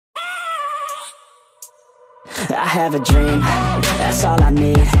I have a dream, that's all I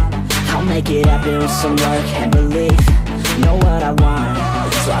need. I'll make it happen with some work and belief. Know what I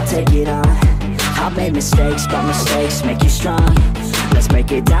want, so I'll take it on. I've made mistakes, but mistakes make you strong. Let's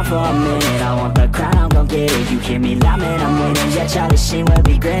break it down for a minute. I want the crown, I'm gon' get it. You hear me loud, man, I'm winning. Yeah, Charlie Sheen will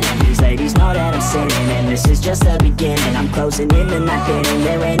be grinning. These ladies know that I'm sinning, and this is just the beginning. I'm closing in the ninth inning,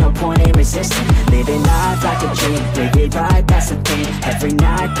 there ain't no point in resisting. Living life like a dream, live it right, that's the thing. Every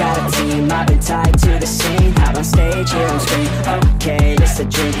night got a team, I've been tied to the scene. Out on stage, here I'm screaming, okay, this a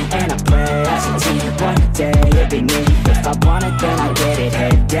dream. And I pray as a team, one day it'll be me. If I want it, then I get it.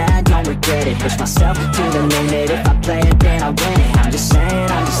 Head down, don't regret it. Push myself to the limit. If I play it, then I win it. I'm just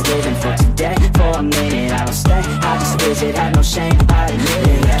saying, I'm just living for today. For a minute, I don't stay, I just visit. Have no shame, I admit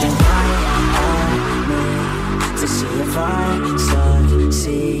it. Looking at me to see if I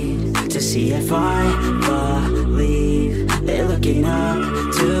succeed, to see if I believe. They're looking up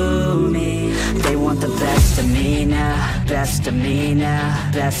to me. They want the best of me now, best of me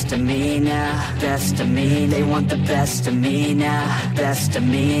now, best of me now, best of me. They want the best of me now, best of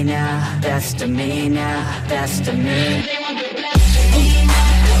me now, best of me now, best of me. They want the best of me now.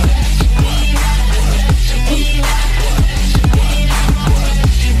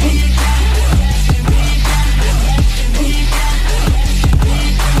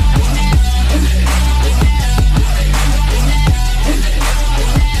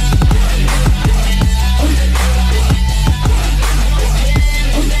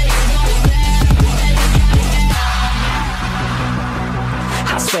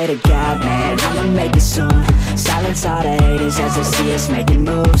 Swear to God, man, I'ma make it soon. Silence all the haters as they see us making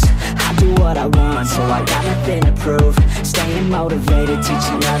moves. I do what I want, so I got nothing to prove. Staying motivated,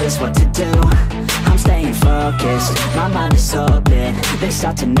 teaching others what to do. I'm staying focused, my mind is open. They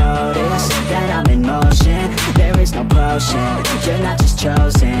start to notice that I'm in motion. There is no potion, you're not just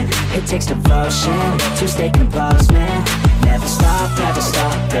chosen. It takes devotion to stay composed, man. Never stop,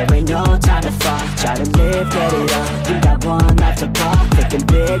 there ain't no time to fall. Try to live, get it up, you got one life to pop. Thinking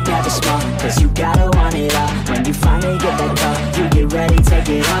big, never small, cause you gotta want it all. When you finally get that call, you get ready, take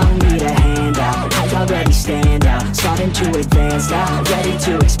it on. Need a hand out, I already stand out. Starting to advance now, ready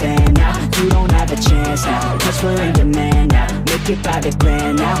to expand now. You don't have a chance now, cause we're in demand now. Make it by the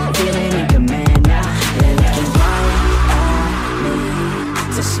plan now, feeling in command now. They're looking right at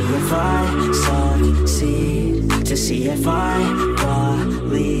me to see if I succeed, to see if I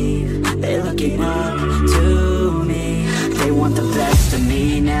believe. They're looking up to me. They want the best of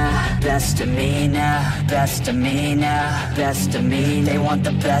me now, best of me now, best of me now, best of me. They want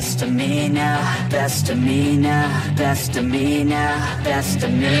the best of me now, best of me now, best of me now, best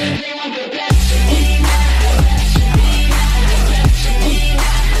of me. They want the best of me now.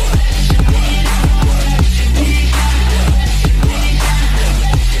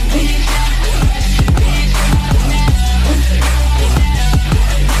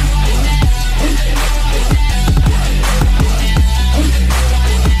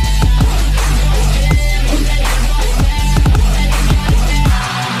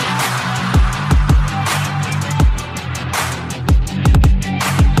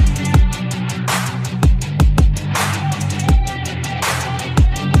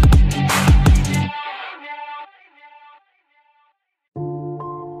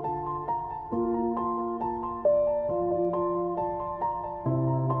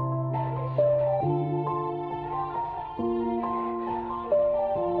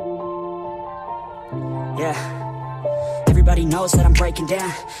 Yeah, everybody knows that I'm breaking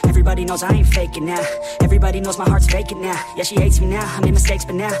down. Everybody knows I ain't faking now. Everybody knows my heart's vacant now. Yeah, she hates me now, I made mistakes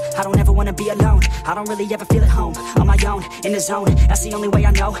but now I don't ever wanna be alone. I don't really ever feel at home. On my own, in the zone, that's the only way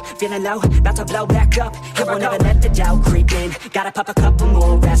I know. Feeling low, about to blow back up. I won't ever let the doubt creep in. Gotta pop a couple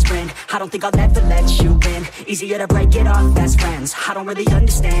more aspirin. I don't think I'll ever let you in. Easier to break it off best friends. I don't really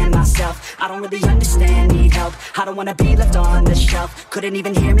understand myself. I don't really understand, need help. I don't wanna be left on the shelf. Couldn't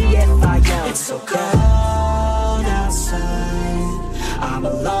even hear me if I yelled. It's so cold outside, I'm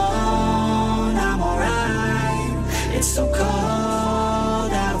alone, I'm alright. It's so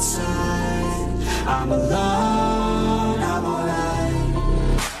cold outside, I'm alone, I'm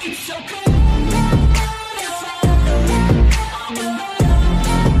alright. It's so cold.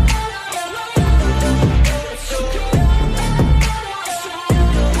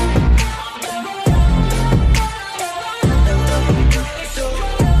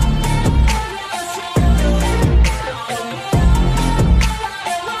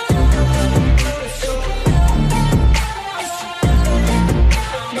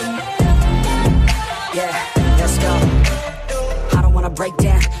 Break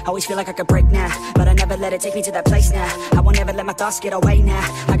down, always feel like I could break now, but I never let it take me to that place now. I won't ever let my thoughts get away now.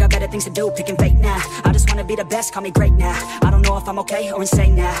 I got better things things to do, picking fate now. I just wanna be the best, call me great now. I don't know if I'm okay or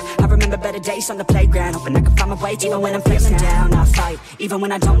insane now. I remember better days on the playground, hoping I can find my way even when I'm feeling down. I fight, even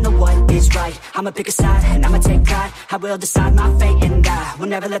when I don't know what is right. I'ma pick a side and I'ma take pride. I will decide my fate and I will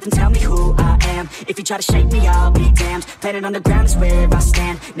never let them tell me who I am. If you try to shake me, I'll be damned. Planet on the ground is where I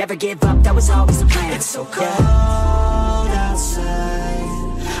stand. Never give up, that was always the plan. It's so cold outside,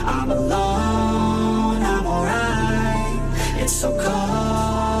 I'm alone, I'm alright. It's so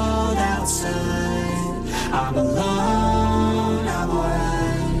cold outside, I'm alone, I'm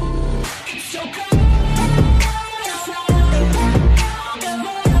alright. It's so cold.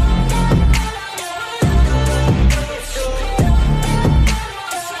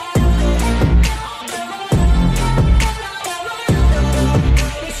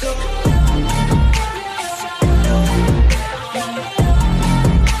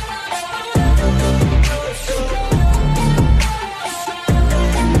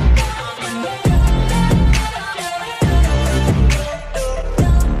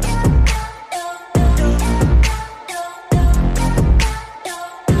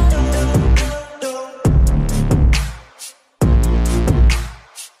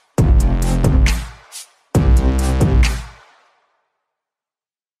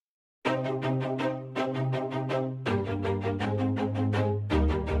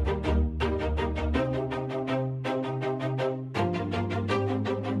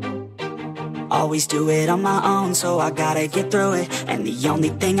 Always do it on my own, so I gotta get through it. And the only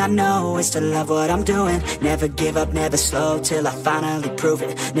thing I know is to love what I'm doing. Never give up, never slow, till I finally prove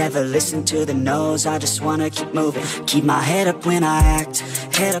it. Never listen to the no's, I just wanna keep moving. Keep my head up when I act,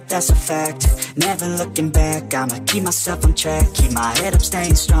 head up, that's a fact. Never looking back, I'ma keep myself on track. Keep my head up,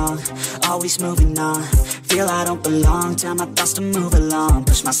 staying strong, always moving on. Feel I don't belong, tell my thoughts to move along.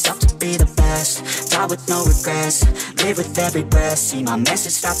 Push myself to be the best, die with no regrets. Live with every breath, see my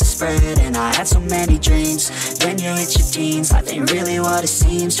message start to spread. And I had so many dreams, then you hit your teens. Life ain't really what it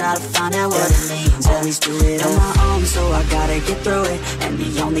seems, try to find out what it means. Always do it on my own, so I gotta get through it. And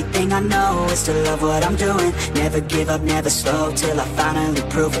the only thing I know is to love what I'm doing. Never give up, never slow, till I finally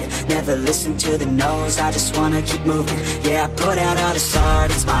prove it. Never listen to the no's, I just wanna keep moving. Yeah, I put out all this art,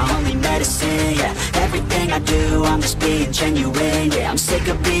 it's my only medicine. Yeah, everything I do, I'm just being genuine. Yeah, I'm sick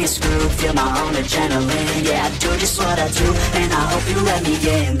of being screwed, feel my own adrenaline. Yeah, I do just what I do, and I hope you let me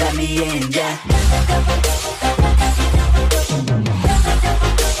in, yeah.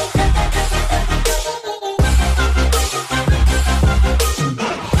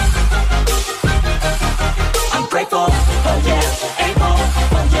 I'm grateful, oh yeah, able,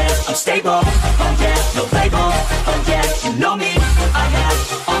 oh yeah, I'm stable, oh yeah, no label, oh yeah, you know me, I have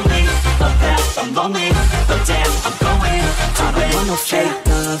only a path, I'm lonely, but damn, I'm going to win. I don't want no fake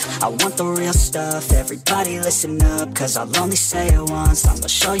love, I want the real stuff. Everybody listen up, cause I'll only say it once. I'm gonna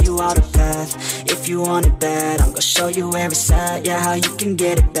show you all the path, if you want it bad. I'm gonna show you where it's at, yeah, how you can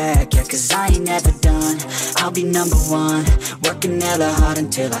get it back. Yeah, cause I ain't never done, I'll be number one. Working hella hard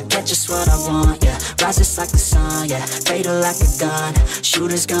until I get just what I want, yeah. Rises like the sun, yeah, fatal like a gun.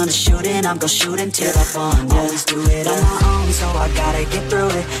 Shooter's gonna shoot and I'm gonna shoot until I won, yeah. Always do it on my own, so I gotta get through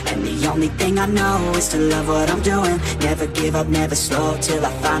it. And the only thing I know is to love what I'm doing. Never give up, never slow, till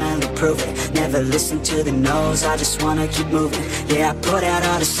I finally prove it. Never listen to the no's, I just wanna keep moving. Yeah, I put out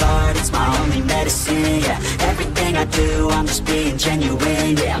all this art, it's my only medicine. Yeah, everything I do, I'm just being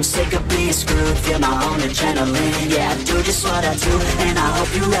genuine. Yeah, I'm sick of being screwed, feel my own adrenaline. Yeah, I do just what I do, and I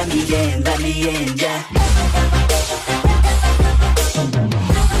hope you let me in, yeah.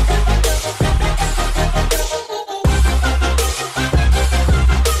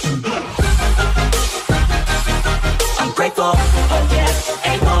 I'm grateful, oh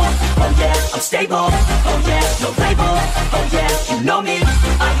yeah, able, oh yeah, I'm stable, oh yeah, no label, oh yeah, you know me,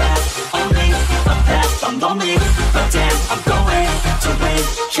 I have only a path, I'm lonely, but damn, I'm going to win,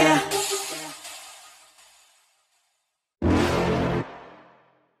 yeah.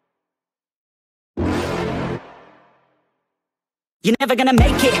 You're never gonna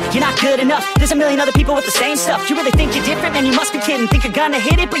make it, you're not good enough. There's a million other people with the same stuff. You really think you're different? Man, you must be kidding. Think you're gonna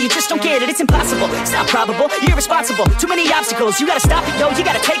hit it, but you just don't get it. It's impossible, it's not probable, you're irresponsible. Too many obstacles, you gotta stop it, yo. You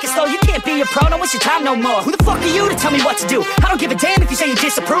gotta take it slow, you can't be a pro, don't waste your time no more. Who the fuck are you to tell me what to do? I don't give a damn if you say you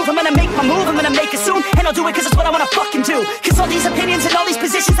disapprove. I'm gonna make my move, I'm gonna make it soon. And I'll do it cause it's what I wanna fucking do. Cause all these opinions and all these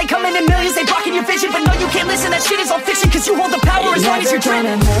positions, they come in millions, they blocking your vision. But no, you can't listen, that shit is all fiction. Cause you hold the power as long as you're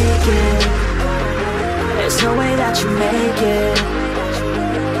dreaming. There's no way that you make it.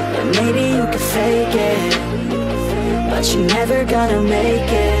 Maybe you could fake it, but you're never gonna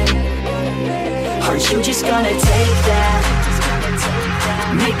make it. Aren't you just gonna take that?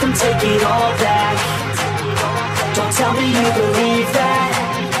 Make them take it all back. Don't tell me you believe that.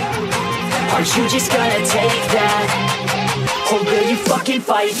 Aren't you just gonna take that? Or will you fucking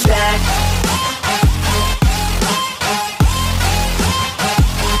fight back?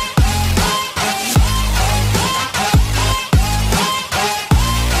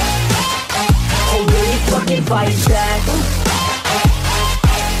 Or will you fucking fight back?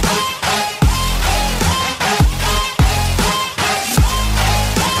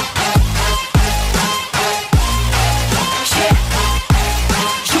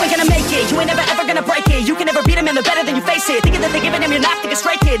 You can never beat them and they're better than you face it. Thinking that they're giving them, you're not thinking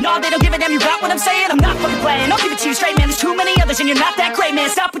straight, kid. No, they don't give a damn, you got what I'm saying? I'm not fucking playing, I'll give it to you straight, man. There's too many others and you're not that great, man.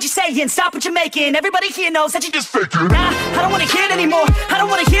 Stop what you're saying, stop what you're making. Everybody here knows that you just faking. Nah, I don't wanna hear it anymore, I don't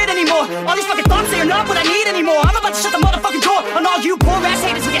wanna hear it anymore. All these fucking thoughts, they are not what I need anymore. I'm about to shut the motherfucking door on all you poor ass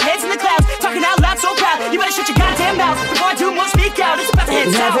haters with your heads in the clouds, talking out loud so proud. You better shut your goddamn mouth before I do more speak out. It's about to head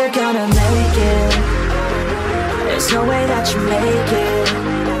south. Never gonna make it. There's no way that you make it.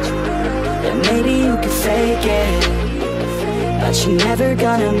 And maybe you can fake it, but you're never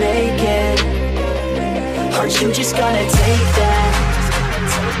gonna make it. Aren't you just gonna take that?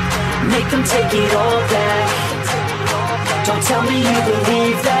 Make them take it all back. Don't tell me you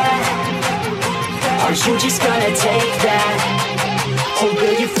believe that. Aren't you just gonna take that? Or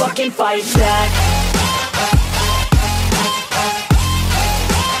will you fucking fight back?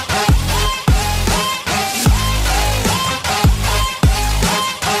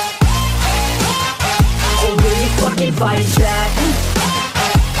 Fight back.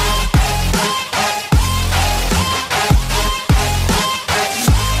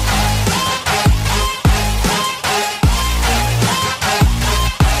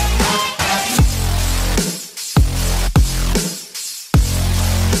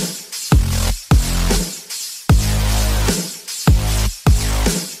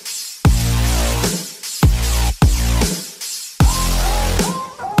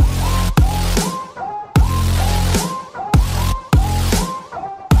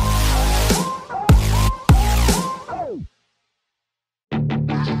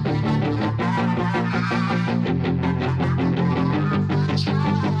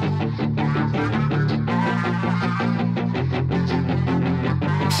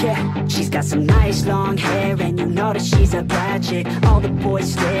 Yeah, she's got some nice long hair, and you know that she's a bad chick. All the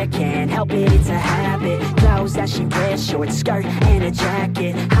boys stare, can't help it, it's a habit. Clothes that she wears, short skirt and a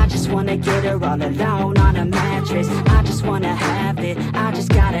jacket. I just wanna get her all alone on a mattress. I just wanna have it, I just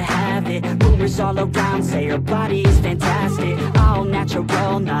gotta have it. Rumors all around say her body is fantastic. All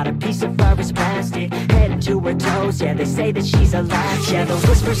natural, not a piece of fur is plastic. Head to her toes, yeah, they say that she's a latch. Yeah, the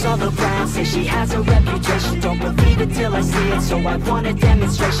whispers all around say she has a reputation. Don't believe it till I see it, so I want a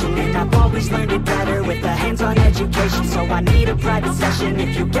demonstration. And I've always learned it better with a hands-on education. So I need a private session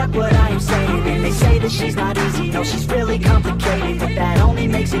if you get what I am saying. And they say that she's not easy, no, she's really complicated, but that only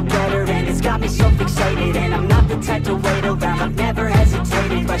makes it better, and it's got me so fixated. And I'm not the type to wait around, I've never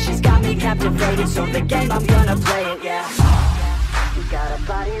hesitated, but she's got me captivated, so the game, I'm gonna play it, yeah. You got a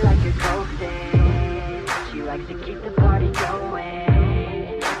body like a coke thing. She likes to keep the party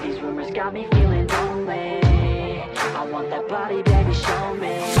going. These rumors got me feeling lonely. I want that body, baby, show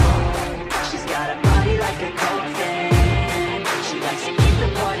me. She's got a body like a coke thing. She likes to keep the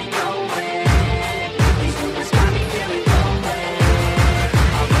party going. These rumors got me feeling lonely.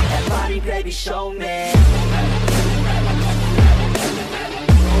 I want that body, baby, show me.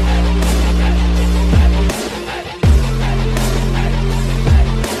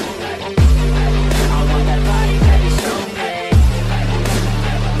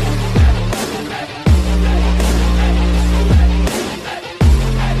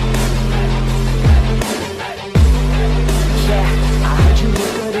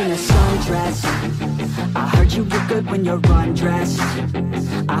 I heard you look good when you're undressed.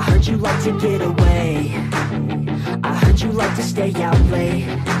 I heard you like to get away. I heard you like to stay out late.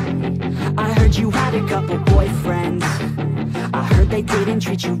 I heard you had a couple boyfriends. I heard they didn't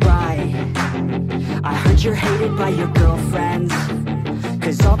treat you right. I heard you're hated by your girlfriends,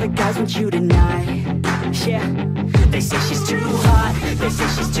 'cause all the guys want you tonight. Yeah, they say she's too hot, they say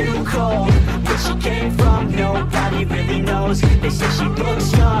she's too cold. Where she came from, nobody really knows. They say she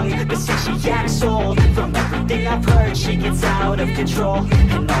looks young, but say she acts old. From everything I've heard, she gets out of control.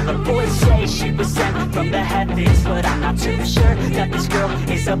 And all the boys say she was sent from the heavens, but I'm not too sure that this girl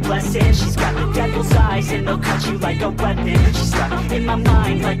is a blessing. She's got the devil's eyes and they'll cut you like a weapon. She's stuck in my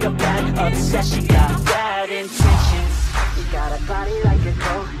mind like a bad obsession. Got bad intentions. You got a body like a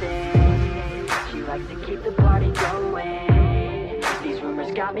coke thing. She likes to keep the party going. These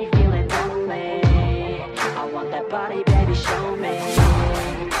rumors got me feeling lonely. I want that body, baby, show me.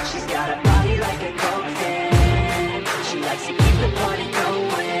 She's got a body like a coke thing. She likes to keep the party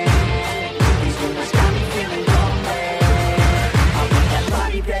going.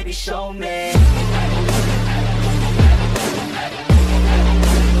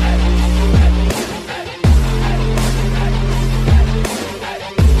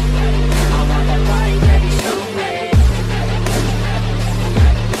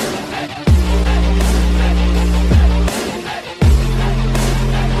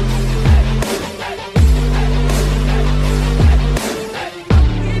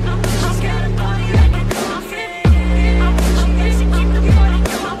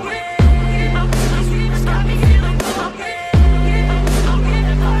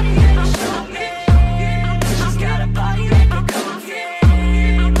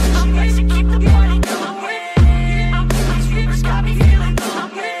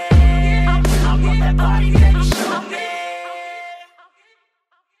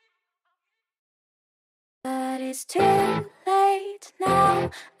 It's too late now.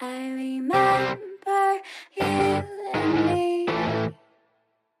 I remember you and me,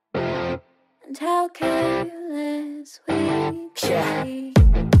 and how careless we could be.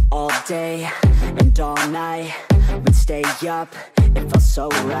 All day and all night, we'd stay up, it felt so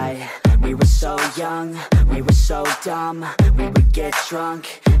right. We were so young, we were so dumb. We would get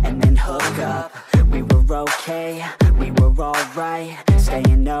drunk and then hook up. We were okay, we were alright,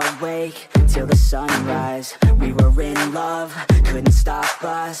 staying awake till the sunrise. We were in love, couldn't stop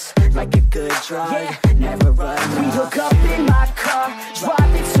us, like a good drug, never enough. We hook up in my car,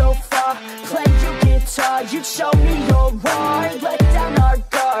 driving so far, play your guitar, you'd show me your art. Let down our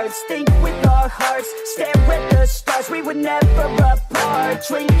guards, think with our hearts, stare at the stars, we were never apart.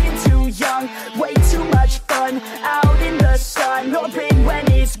 Drinking too young, way too much fun, out in the sun, hoping when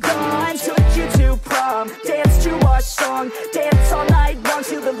it's gone. Took you to prom, dance to our song, dance all night long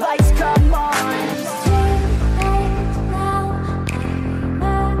till the lights come on.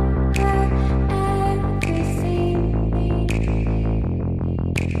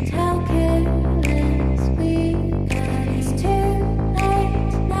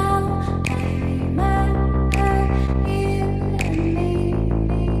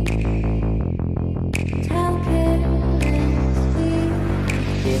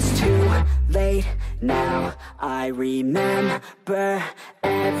 Now I remember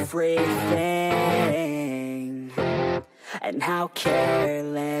everything, and how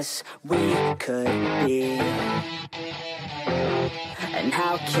careless we could be, and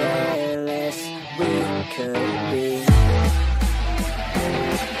how careless we could be,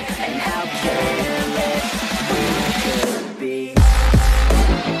 and how careless we could be.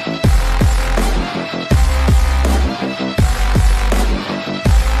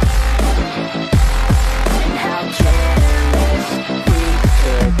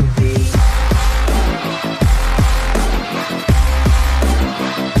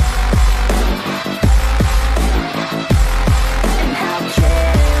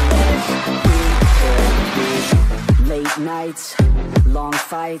 Nights, long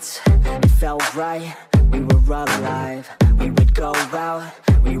fights, it felt right, we were alive. We would go out,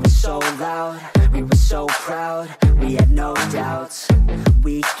 we were so loud, we were so proud, we had no doubts.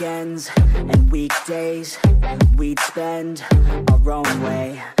 Weekends and weekdays, we'd spend our own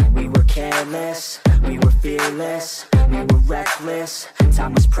way. We were careless, we were fearless, we were reckless,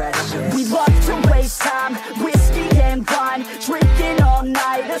 time was precious. We loved to waste time, whiskey and wine, drinking all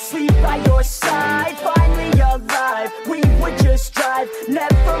night, asleep by your side. Finally alive, we would just drive,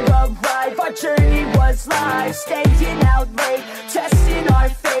 never arrive. Our journey was live, staying out late, testing our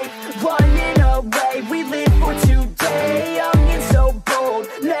fate, running away. We live for today, young and so bold,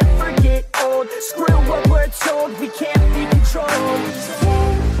 never get old. Screw what we're told, we can't be controlled.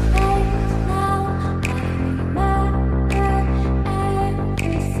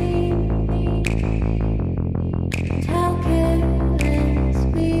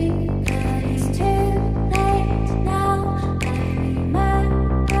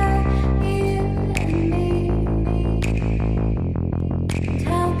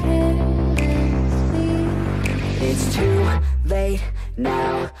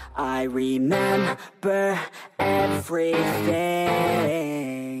 Now I remember everything,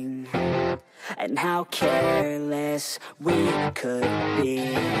 and how careless we could be,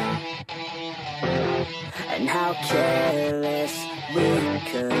 and how careless we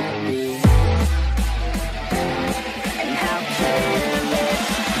could be, and how careless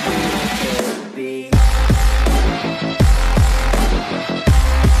we could be.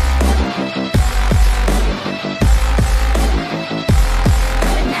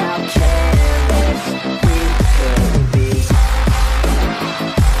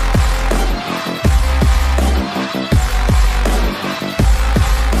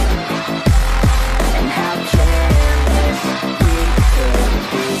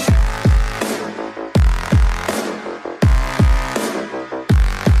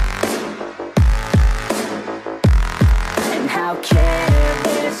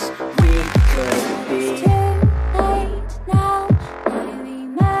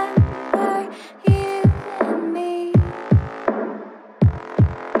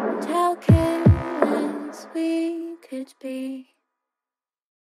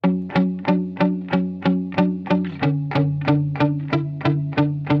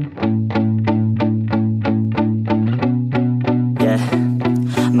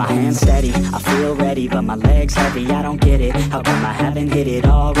 did it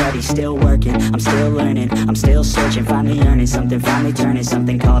already. Still working, I'm still learning, I'm still searching, finally earning something, finally turning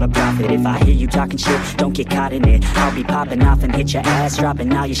something called a profit. If I hear you talking shit, don't get caught in it. I'll be popping off and hit your ass,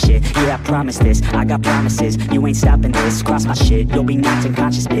 dropping all your shit. Yeah, I promise this, I got promises. You ain't stopping this, cross my shit, you'll be knocked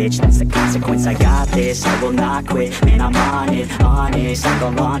unconscious, bitch. That's the consequence, I got this, I will not quit. Man, I'm on it, honest, I'm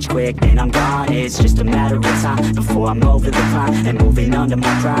gonna launch quick, then I'm gone. It's just a matter of time before I'm over the climb and moving under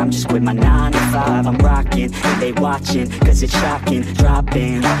my prime. Just quit my 9 to 5, I'm rocking, and they watching, cause it's shocking.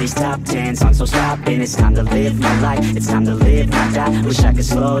 Dropping all these top 10 songs, so stopping. It's time to live my life, it's time to live, not die. Wish I could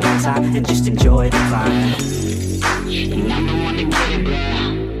slow down time and just enjoy the climb. And I'm the one to get it, bro.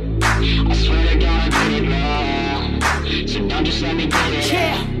 I swear to God, I get it, bro. So don't just let me get it.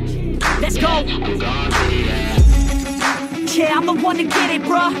 Yeah, let's go. I'm gonna be there. Yeah, I'm the one to get it,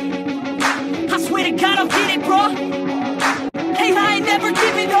 bro. I swear to God, I'll get it, bro. Hey, I ain't never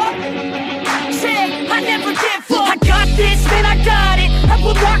giving up. Yeah, I never give up. I got this, man, I got it. I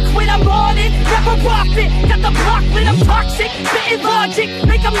will not quit, I'm on it. Never rock it. Got the block lit, I'm toxic. Spitting logic,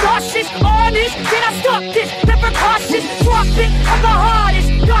 make them nauseous. Honest, can I stop this? Never cautious, drop it. I'm the hardest.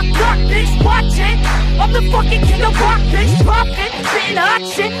 Knock, knock, bitch, watch it. I'm the fucking king of rock, bitch. Pop it, spitting hot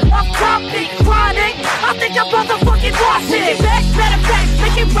shit. Off topic, chronic. I think I'm motherfucking lost it. Making back, better back.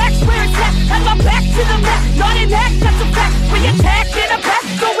 Making racks where it's at. Have my back to the mat. Not an act, that's a fact. We attack in a pack.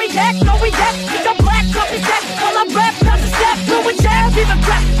 Go react, go react. Think I'm black, up his back. While I'm rap, not a step. Throwing jabs, even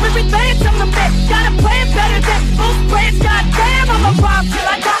crap. We're advanced, I'm the man. Gotta play it better than most players. Goddamn, I'm a bomb till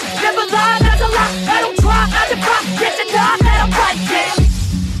I die. Never lie, that's a lie. I don't try, I defy. Get to die, that I'm right, yeah.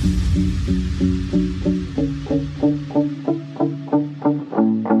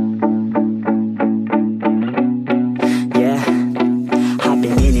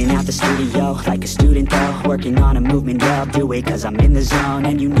 Like a student though, working on a movement, yeah, I'll do it cause I'm in the zone.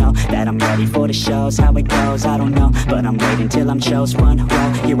 And you know that I'm ready for the shows. How it goes, I don't know, but I'm waiting till I'm chose. One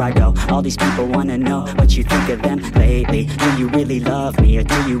row, here I go. All these people wanna know what you think of them lately. Do you really love me or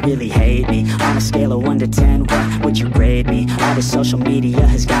do you really hate me? On a scale of 1 to 10, what would you grade me? All this social media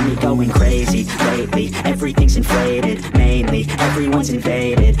has got me going crazy lately. Everything's inflated, mainly everyone's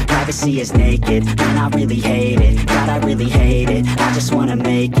invaded. Privacy is naked, man, I really hate it. God, I really hate it. I just wanna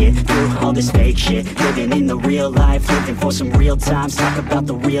make it through all this fake shit. Living in the real life, living for some real times. Talk about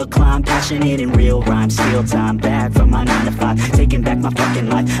the real climb, passionate in real rhymes. Steal time back from my 9 to 5, taking back my fucking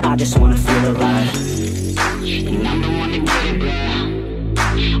life. I just wanna feel alive. And I'm the one to get it, bro.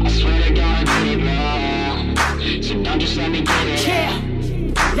 I swear to God, I get it, bro. So don't just let me get it.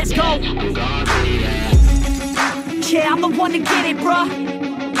 Yeah, let's go. I'm gonna be there. Yeah, I'm the one to get it, bro.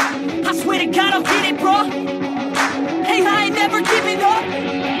 I swear to God, I'll get it, bro. Hey, I ain't never giving up.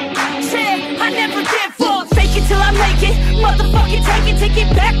 Yeah, I never give up. Fake it till I make it. Motherfucking take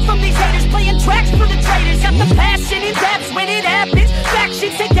it back from these haters. Playing tracks for the traitors. Got the passion in depths when it happens.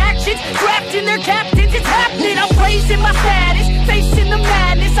 Factions take actions, drafting their captains. It's happening. I'm raising my status, facing the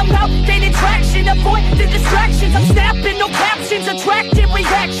madness. I'm out gaining traction, avoiding the distractions. I'm snapping, no captions, attracting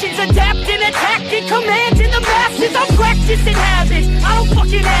reactions, adapting, attacking, commanding the masses. I'm practicing habits. I don't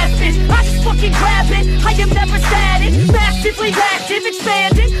fucking ask this, I just fucking grab it. I am never static, massively active,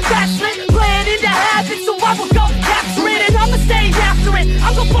 expanding, backslid, planning to have it. So I will go capture it and I'ma stay after it.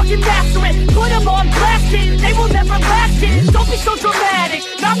 I'm gonna fucking master it, put them on blast it. They will never last it, don't be so dramatic.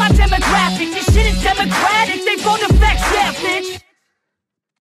 Not my demographic, this shit is democratic. They vote NEFFEX, yeah bitch.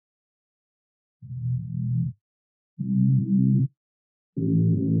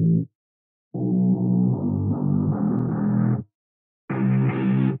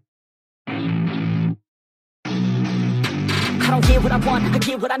 I don't get what I want, I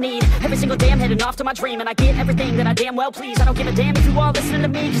get what I need. Every single day I'm heading off to my dream, and I get everything that I damn well please. I don't give a damn if you all listening to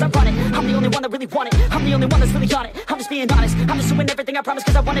me, cause I run it. I'm the only one that really want it, I'm the only one that's really on it. I'm just being honest, I'm just doing everything I promise,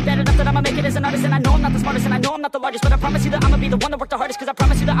 cause I want it bad enough that I'ma make it as an artist. And I know I'm not the smartest, and I know I'm not the largest, but I promise you that I'ma be the one that worked the hardest. Cause I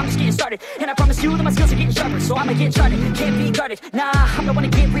promise you that I'm just getting started, and I promise you that my skills are getting sharper. So I'ma get charted, can't be guarded. Nah, I'm the one to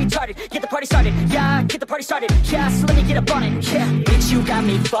get retarded. Get the party started, yeah, get the party started. Yeah, so let me get up on it, yeah. Bitch, you got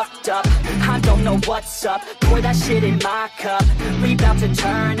me fucked up, I don't know what's up. Pour that shit in my cup, we bout to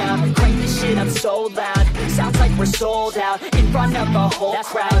turn up, crank this shit up so loud. Sounds like we're sold out, in front of a whole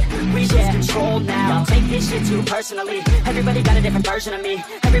crowd. We lose control now, don't take this shit too personally. Everybody got a different version of me,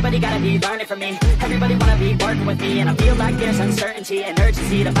 everybody gotta be learning from me. Everybody wanna be working with me, and I feel like there's uncertainty and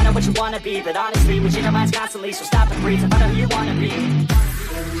urgency to find out what you wanna be. But honestly, we change our minds constantly, so stop and breathe and find out who you wanna be.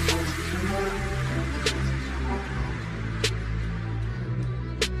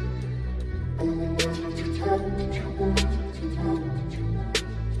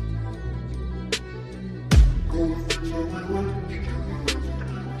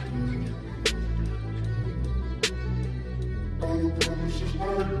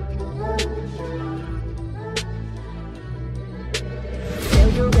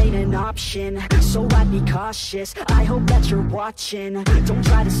 ain't an option, so I'd be cautious. I hope that you're watching. Don't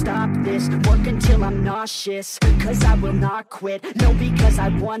try to stop this, work until I'm nauseous. Cause I will not quit, no, because I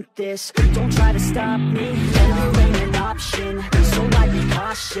want this. Don't try to stop me, failure ain't an option, so I'd be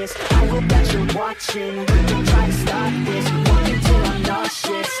cautious. I hope that you're watching. Don't try to stop this, work until I'm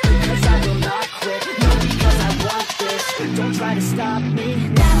nauseous. Cause I will not quit, no, because I want this. Don't try to stop me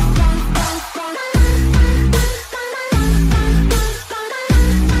now.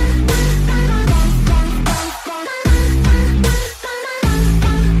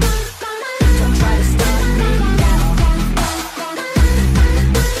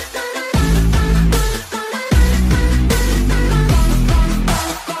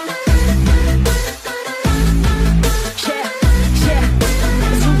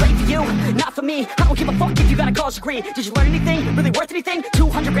 Degree. Did you learn anything? Really worth anything?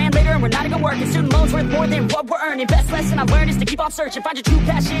 200 grand later and we're not even working. Student loans worth more than what we're earning. Best lesson I learned is to keep on searching. Find your true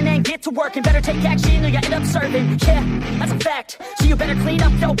passion and get to work. And better take action or you end up serving. Yeah, that's a fact. So you better clean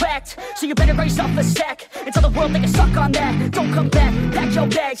up your act. So you better raise yourself a sack. And tell the world they can suck on that. Don't come back, pack your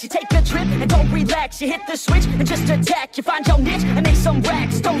bags. You take a trip and don't relax. You hit the switch and just attack. You find your niche and make some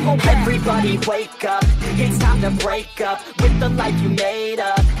racks. Don't hold back. Everybody wake up. It's time to break up with the life you made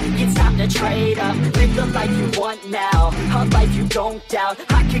up. It's time to trade up. Live the life you want now, a life you don't doubt.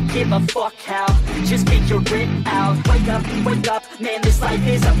 I could give a fuck how, just figure it out. Wake up, man, this life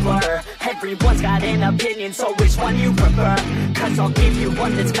is a blur. Everyone's got an opinion, so which one you prefer? Cause I'll give you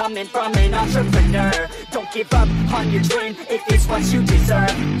one that's coming from an entrepreneur. Don't give up on your dream if it's what you deserve.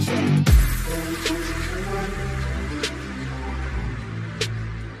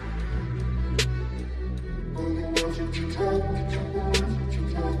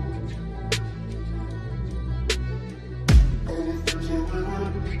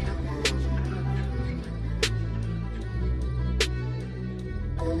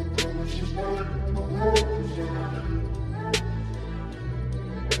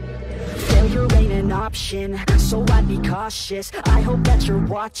 Failure ain't an option, so I'd be cautious. I hope that you're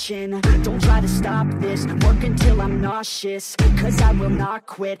watching. Don't try to stop this, work until I'm nauseous. Cause I will not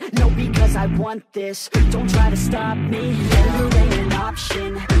quit, no, because I want this. Don't try to stop me, failure ain't an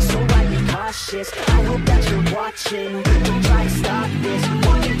option, so I'd be cautious. I hope that you're watching. Don't try to stop this,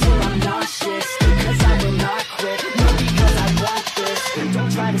 work until I'm nauseous. Cause I will not quit, no, because I want this.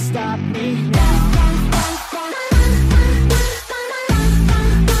 Don't try to stop me now.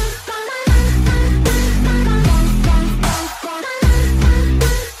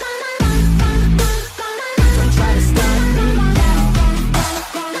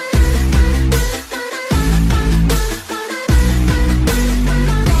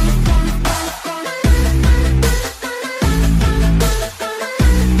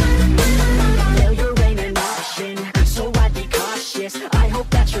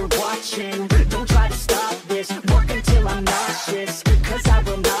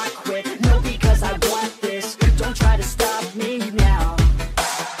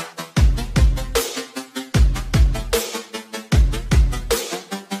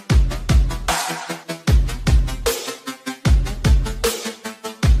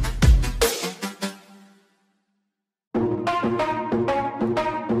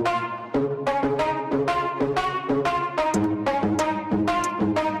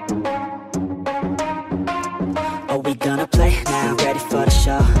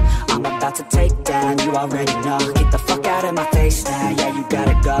 To take down, you already know. Get the fuck out of my face now, yeah, you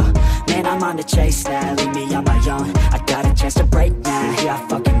gotta go. Man, I'm on the chase now, leave me on my own. I got a chance to break now, here I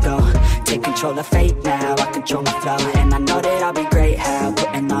fucking go. Take control of fate now, I control my flow. And I know that I'll be great, how,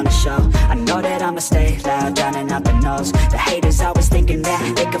 putting on a show. I know that I'ma stay loud, drowning out the noise. The haters always thinking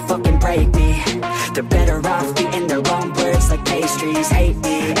that they could fucking break me. They're better off eating their own words like pastries. Hate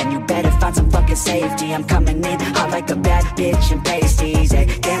me, and you better find some fucking safety. I'm coming in hot like a bad bitch and pasties. They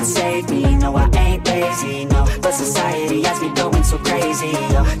can't save me, no, I ain't lazy, no. But society has me going so crazy,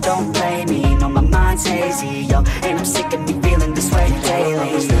 yo. Don't blame me, no, my mind's hazy, yo. And I'm sick of me feeling this way daily. I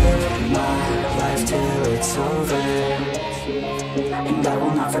always live my life till it's over, and I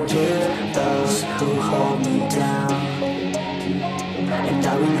will not forgive those who hold me down. And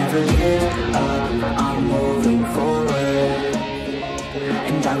I will never give up, I'm moving forward.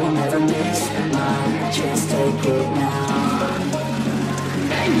 And I will never miss my chance, take it now.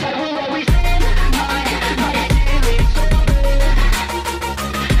 And I will always live my life till it's over,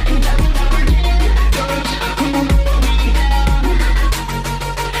 and I will never give those who hold me down.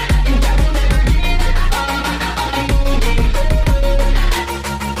 And I will never give up, I'm moving forward.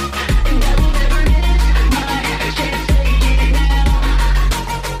 And I will never miss my chance, take it now.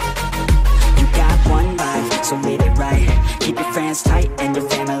 You got one life, so live it right. Keep your friends tight and your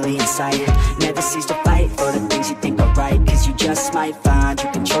family sight. Never cease to fight for the things you think are right, cause you just might find you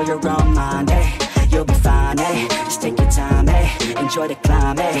control your own mind, hey. You'll be fine, hey. Just take your time, hey. Enjoy the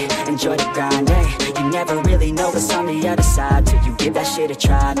climb, hey. Enjoy the grind, hey. You never really know what's on the other side till you give that shit a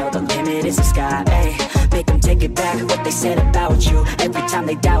try. Know the limit is the sky, hey. Make them take it back, what they said about you. Every time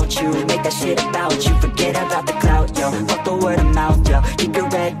they doubt you, make that shit about you. Forget about the clout, yo. Fuck the word of mouth, yo. Keep your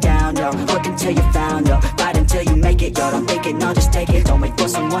head down, yo. Work until you found, yo. Fight until you make it, yo. Don't think it, no, just take it. Don't wait for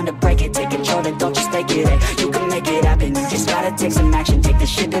someone to break it. Take control and don't just take it, hey. You can make it happen, you just gotta take some action. Take the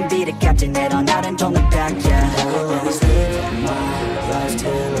ship and be the captain. Head on out and don't look back, yeah. I will always live my life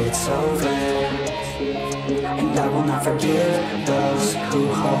till it's over, and I will not forgive those who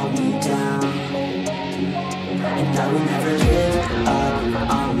hold me down, and I will never give up,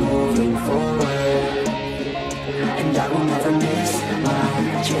 I'm moving forward, and I will never miss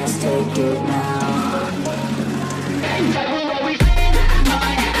my chance, take it now. And I will always live my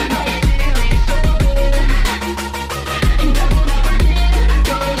life till it's over, and I will never give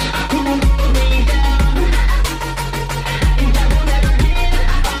those who hold me down, and I will never give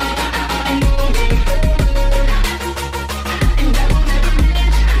up, I'm moving forward, and I will never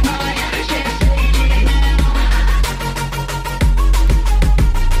miss my chance, take it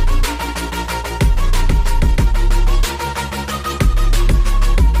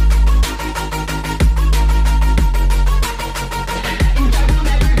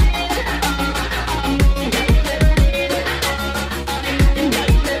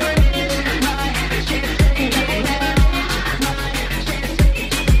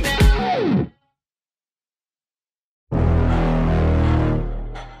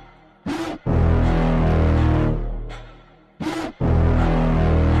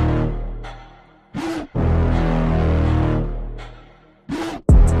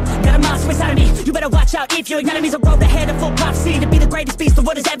now. Watch out if your enemy's a road ahead of full prophecy to be the greatest beast the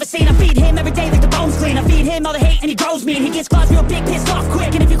world has ever seen. I feed him every day like the bones clean. I feed him all the hate and he grows me, and he gets claws real big, pissed off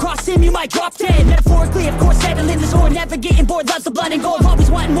quick. And if you cross him, you might drop dead. Metaphorically, of course, settling the score, never getting bored, loves the blood and gold, always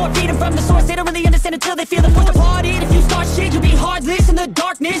wanting more, feeding from the source. They don't really understand until they feel the force departed. If you start shit, you'll be heartless in the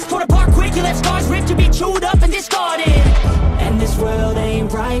darkness, torn apart quick. You left scars ripped, you'll be chewed up and discarded. And this world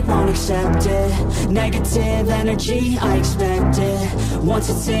ain't right, won't accept it. Negative energy, I expect it. Once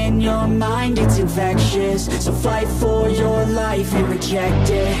it's in your mind, it's infectious. So fight for your life and reject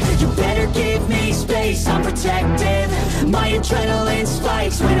it. You better give me space, I'm protective. My adrenaline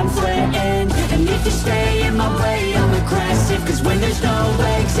spikes when I'm threatened. And if you stay in my way, I'm aggressive. Cause when there's no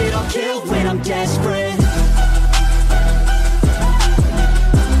exit, I'll kill when I'm desperate.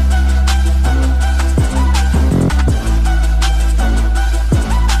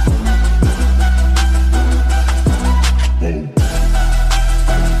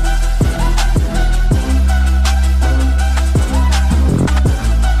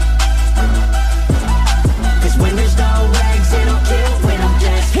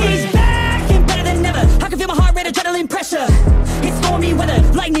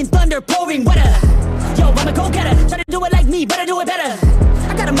 Lightning, thunder, pouring weather. Yo, I'm a go-getter. Try to do it like me, better do it better.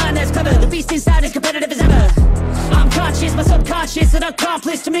 I got a mind that's clever. The beast inside is competitive as ever. I'm conscious, my subconscious, an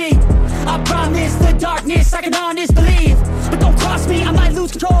accomplice to me. I promise the darkness, I can honest believe. But don't cross me, I might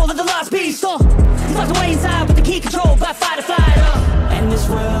lose control of the lost beast. So, he's locked away inside with the key control by fight or flight. And this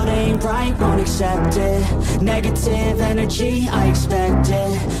world ain't right, won't accept it. Negative energy, I expect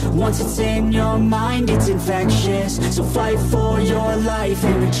it. Once it's in your mind, it's infectious. So fight for your life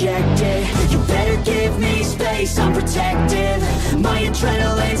and reject it. You better give me space, I'm protective. My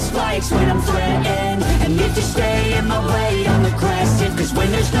adrenaline spikes when I'm threatened. And if you stay in my way, I'm aggressive. Cause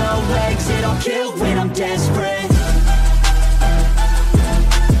when there's no exit, I'll kill when I'm desperate.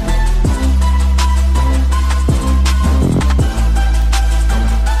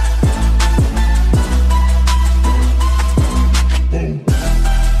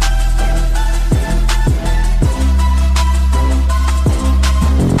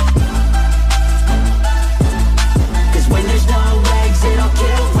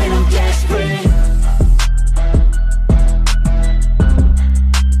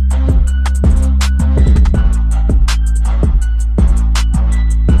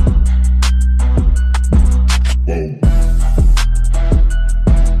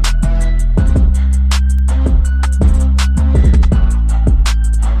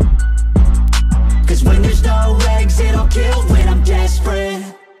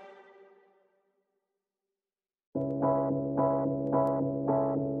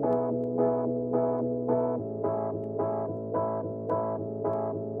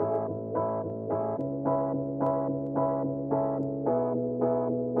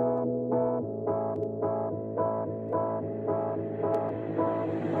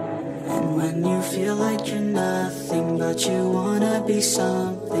 when you feel like you're nothing, but you wanna be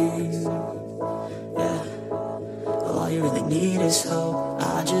something. Yeah, well, all you really need is hope.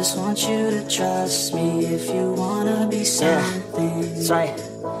 I just want you to trust me if you wanna be something. That's right.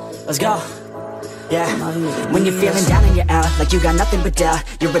 Let's go. Yeah, when you're feeling down and you're out, like you got nothing but doubt,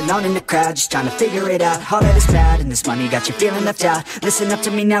 you're alone in the crowd, just trying to figure it out. All that is bad, and this money got you feeling left out. Listen up to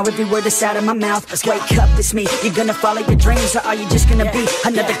me now, every word that's out of my mouth. Wake up, it's me. You're gonna follow your dreams, or are you just gonna be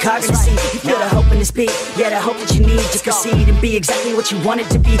another cog in the sea? You feel the hope in this beat, yeah, the hope that you need to proceed and be exactly what you want it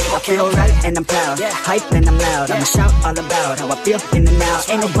to be. I feel right and I'm proud, hype and I'm loud. I'ma shout all about how I feel in the now.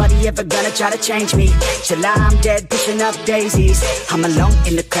 Ain't nobody ever gonna try to change me till I'm dead, pushing up daisies. I'm alone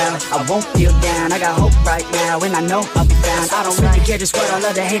in the crowd, I won't feel down. I got hope right now, and I know I'll be found. I don't really care just what all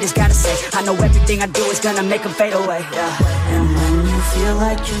of the haters gotta say. I know everything I do is gonna make them fade away. And when you feel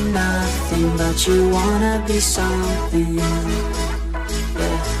like you're nothing, but you wanna be something.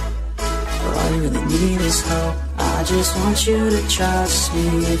 Yeah, well, all you really need is hope. I just want you to trust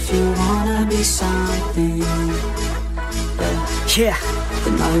me if you wanna be something. Yeah,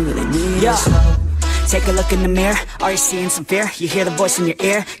 then all you really need is hope. Take a look in the mirror, are you seeing some fear? You hear the voice in your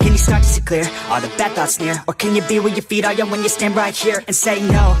ear, can you start to see clear? Are the bad thoughts near? Or can you be where your feet are when you stand right here and say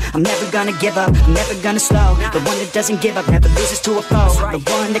no? I'm never gonna give up, I'm never gonna slow. The one that doesn't give up, never loses to a foe. The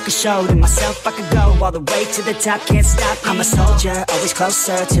one that can show to myself I could go all the way to the top, can't stop me. I'm a soldier, always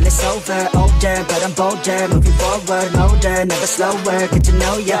closer till it's over. Older, but I'm bolder, moving forward, older, never slower. Get to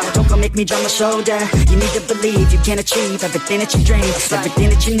know ya, don't go make me drop my shoulder. You need to believe you can achieve everything that you dream. Everything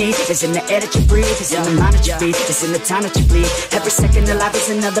that you need is in the air that you breathe. It's in the mind that you feed, it's in the time that you bleed. Every second of life is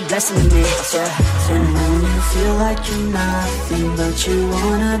another blessing to me. And when you feel like you're nothing, but you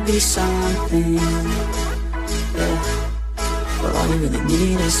wanna be something. Yeah, well, all you really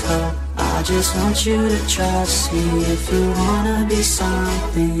need is hope. I just want you to trust me if you wanna be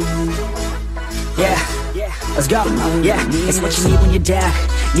something. Yeah, let's go. Yeah, it's what you need when you're down,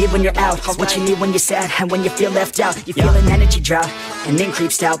 need when you're out. It's what you need when you're sad and when you feel left out. You feel an energy drought and then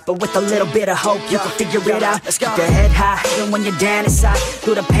creeps out, but with a little bit of hope you can figure it out. Keep your head high even when you're down inside.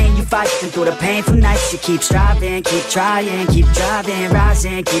 Through the pain you fight and through the painful nights you keep striving, keep trying, keep driving,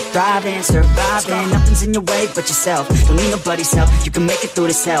 rising, keep thriving, surviving. Nothing's in your way but yourself, don't need nobody's help. You can make it through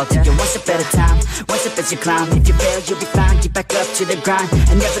this hell. Take it one step at a time, one step as you climb. If you fail you'll be fine, get back up to the grind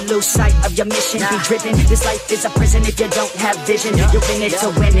and never lose sight of your mission. Be driven, this life is a prison if you don't have vision. You're in it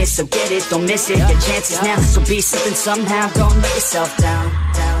to win it, so get it, don't miss it. Your chances now, so be something somehow. Don't let yourself down.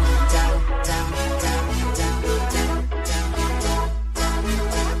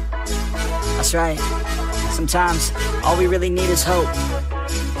 That's right. Sometimes all we really need is hope.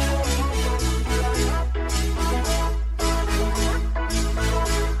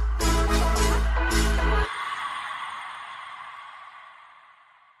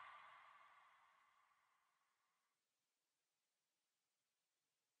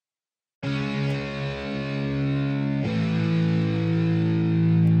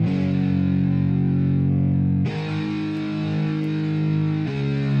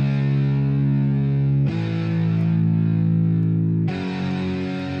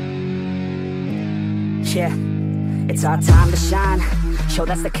 Yeah, it's our time to shine. Show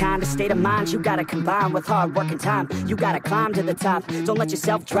that's the kind of state of mind you gotta combine with hard work and time. You gotta climb to the top. Don't let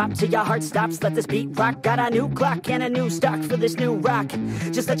yourself drop till your heart stops. Let this beat rock. Got a new clock and a new stock for this new rock.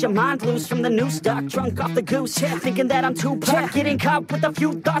 Just let your mind loose from the new stock. Drunk off the goose, thinking that I'm too pop. Getting caught with a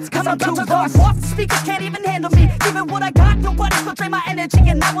few thoughts cause I'm too lost. Off the speakers can't even handle me. Even what I got, nobody's gonna drain my energy.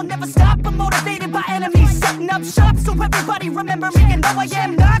 And I will never stop, I'm motivated by enemies. Setting up shop so everybody remember me. And though I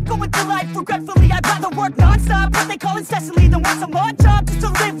am not going through life regretfully, I'd rather work non-stop, what they call incessantly, than want some more job just to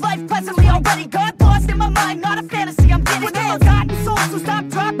live life pleasantly. Already got lost in my mind, not a fantasy, I'm getting it. Forgotten souls, so stop,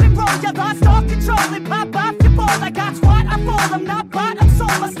 drop, and roll. You lost all control and pop off your ball. I got squat, I fall, I'm not bought, I'm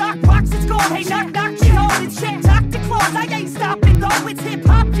sold. My stock rocks, it's gold. Hey, knock, knock, you know it's shit, talk to close. I ain't stopping though, it's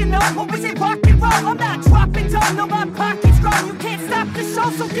hip-hop, you know. Or is it rock and roll? I'm not dropping down, no, my pocket's grown. You can't stop the show,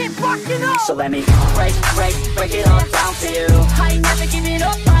 so get rockin' on. So let me break it all down for you. I ain't never giving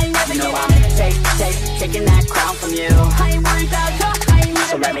up, I ain't never You know giving I'm up. taking that crown from you. I ain't worried about you, I ain't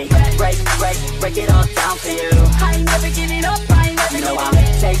So never let me back. break it all down for you. I ain't never giving up, I ain't never You know giving I'm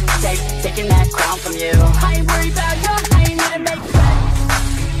up. taking that crown from you. I ain't worried about you, I ain't never make back.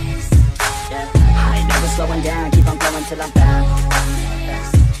 I ain't never slowing down, keep on going till I'm down.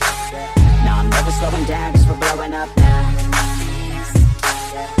 No, I'm never slowing down, cause we're blowing up now.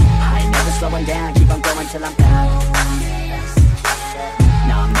 I ain't never slowing down, keep on going till I'm down.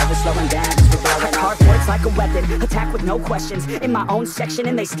 No, I'm never slowing down, cause we're blowing up. Hard words like a weapon, attack with no questions. In my own section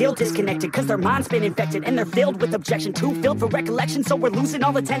and they still disconnected, cause their mind's been infected and they're filled with objection, too filled for recollection. So we're losing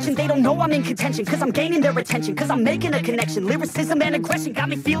all attention. They don't know I'm in contention, cause I'm gaining their attention, cause I'm making a connection. Lyricism and aggression got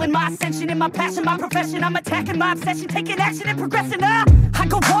me feeling my ascension. In my passion, my profession, I'm attacking my obsession, taking action and progressing. I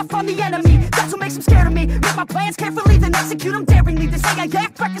go off on the enemy, that's what makes them scared of me. Make my plans carefully, then execute them daringly. They say I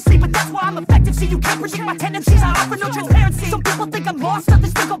act recklessly, but that's why I'm effective. See, you can't predict my tendencies, I offer no transparency. Some people think I'm lost,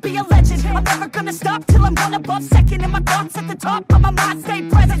 others think I'll be a legend. I'm never gonna stop till I'm one above second. And my thoughts at the top, but my mind stay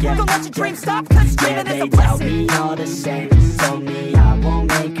present. Don't let your dreams stop, cause dreaming is a blessing. They tell me all the same, told me I won't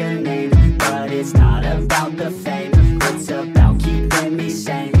make a name, but it's not about the fame, it's about keeping me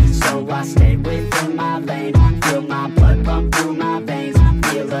sane. So I stay within my lane, feel my blood pump through my veins,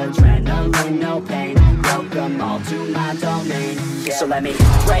 feel adrenaline, no pain, welcome all to my domain. Yeah. So let me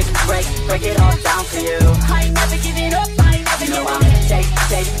break it all down for you. I ain't never giving up, I ain't never You know giving I'm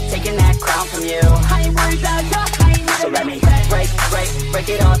up. taking that crown from you. I ain't worried about you, I ain't never So let me break break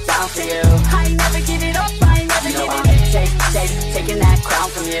it all down for you. I ain't never giving up, I ain't never You know giving I'm up. taking that crown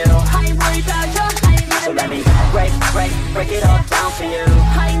from you. I ain't worried about you, I ain't never So let me break it all down for you.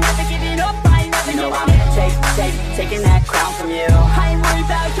 I ain't never giving up, I ain't never You know giving I'm up. taking that crown from you. I ain't worried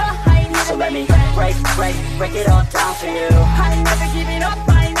about you, I ain't never So let me break break it all down for you. I ain't never giving up,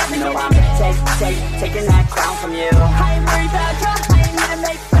 I ain't never You know giving I'm up. taking that crown from you. I ain't worried about you, I ain't never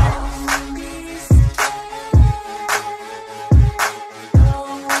make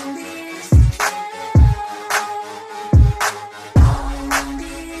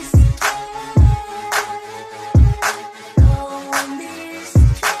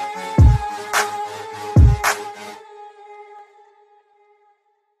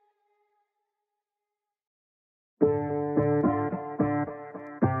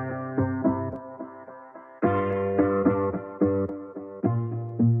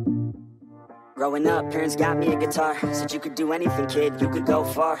Growing up, parents got me a guitar. Said you could do anything, kid, you could go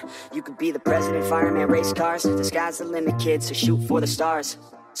far. You could be the president, fireman, race cars. The sky's the limit, kid, so shoot for the stars.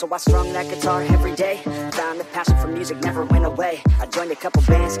 So I strummed that guitar every day. Found the passion for music never went away. I joined a couple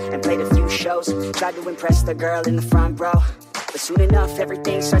bands and played a few shows. Tried to impress the girl in the front row. But soon enough,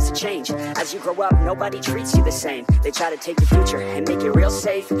 everything starts to change. As you grow up, nobody treats you the same. They try to take your future and make it real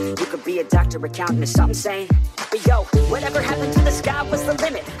safe. You could be a doctor, accountant, or something sane. But yo, whatever happened to the sky was the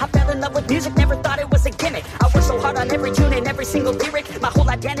limit. I fell in love with music, never thought it was a gimmick. I worked so hard on every tune and every single lyric. My whole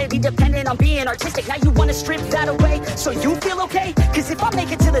identity depended on being artistic. Now you wanna strip that away, so you feel okay? Cause if I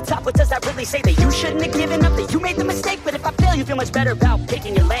make it to the top, what does that really say? That you shouldn't have given up, that you made the mistake? But if I fail, you feel much better about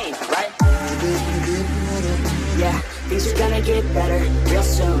picking your lane, right? Yeah, things are gonna get better real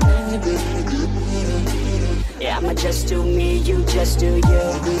soon. Yeah, I'ma just do me, you just do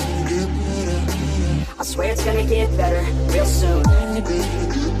you. I swear it's gonna get better real soon.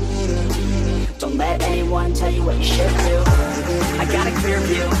 Don't let anyone tell you what you should do. I got a clear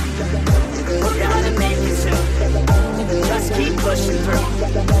view, we're gonna make it soon. Just keep pushing through.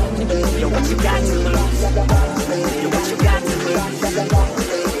 Yo, what you got to lose? Yo, what you got to lose?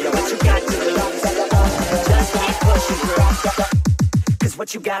 Yo, what you got to lose? Just keep pushing through. Cause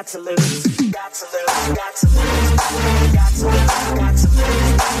what you got to lose? Got to lose, got to lose, got to lose, got to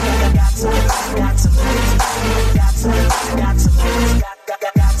lose, got to lose, got to lose, got to lose, got to lose, got to lose, got to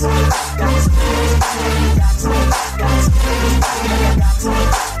lose, got to lose, got to lose,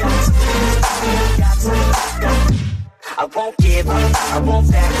 got to lose. I won't give up, I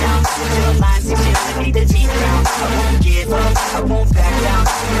won't back down. Till the line 6 years, I need the teeth down. I won't give up, I won't back down.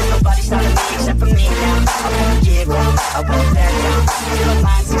 There's nobody stopping me except for me now. I won't give up, I won't back down. Till the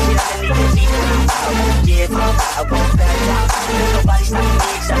line 6 years, I need the teeth down. I won't give up, I won't back down. There's nobody stopping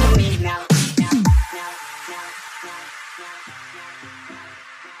me except for me now.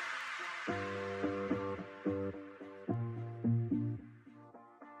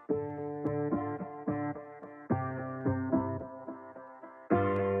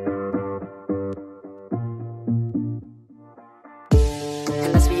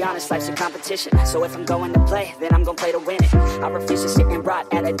 Honest, life's a competition, so if I'm going to play, then I'm gonna play to win it. I refuse to sit and rot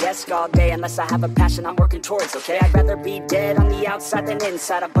at a desk all day unless I have a passion I'm working towards, okay? I'd rather be dead on the outside than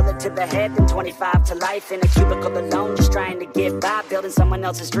inside. A bullet to the head than 25 to life in a cubicle alone, just trying to get by, building someone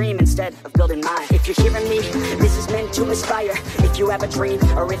else's dream instead of building mine. If you're hearing me, this is meant to inspire. If you have a dream,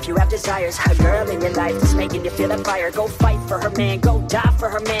 or if you have desires, a girl in your life that's making you feel that fire, go fight for her man, go die for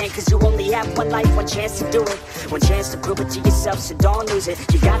her man. Cause you only have one life, one chance to do it, one chance to prove it to yourself, so don't lose it.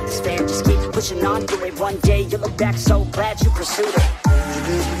 You got this, fam, just keep pushing on through it. One day you'll look back so glad you pursued it.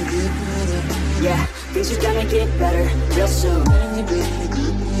 Yeah, things are gonna get better real soon.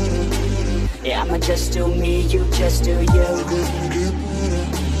 Yeah, I'ma just do me, you just do you.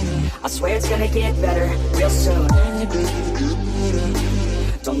 I swear it's gonna get better real soon.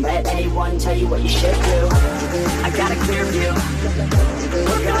 Don't let anyone tell you what you should do. I got a clear view,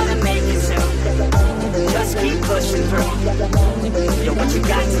 we're gonna make it soon. Just keep pushing through. You're what you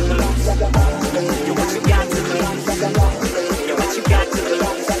got to lose. You're what you got to lose. You're what you got to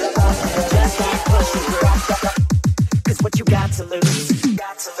lose. Just keep pushing through. Cause what you got to lose.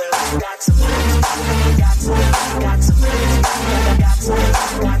 Got to lose. Got to lose. Got to lose. Got to lose.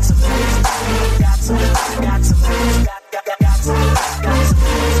 Got to lose. Got to lose. Got to lose. Got to lose.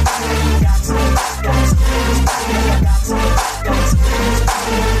 Got to lose.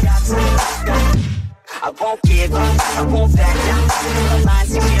 I won't give up, I won't back down. The lines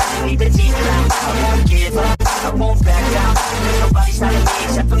secure, I need the deep ground. I won't give up, I won't back down. There's nobody stopping me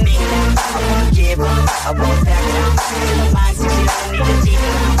except for me now. I won't give up, I won't back down. The lines secure, I need the deep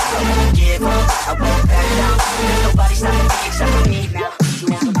ground. I won't give up, I won't back down. There's nobody stopping me except for me now. You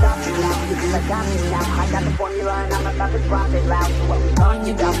won't stop me now, because I got me now. I got the formula and I'm about to drop it loud. So what we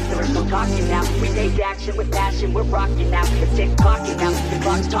talking about? There is no talking now. We take action with passion, we're rocking now. It's tick-tocking now, the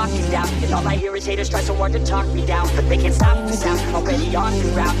clock's talking down. And all I hear is haters try so hard to talk me down, but they can't stop the sound, already on the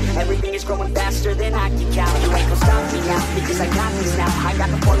route. Everything is growing faster than I can count. You ain't gonna stop me now, because I got this now. I got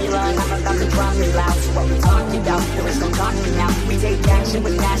the formula and I'm about to drop it loud. So what we talking about? There is no talking now. We take action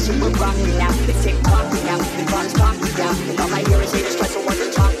with passion, we're rocking now. It's tick-tocking now, the clock's talking down. And all I hear is haters try so hard to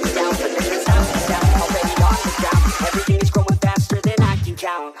talk me down, but they can't stop the sound, already on the ground. Everything is growing faster than I can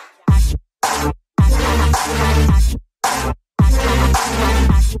count.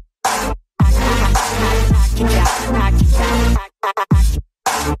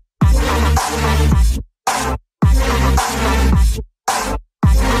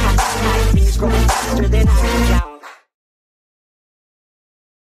 Everything is growing faster than I can count.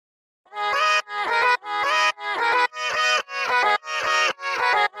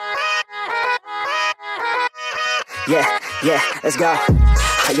 Yeah, let's go.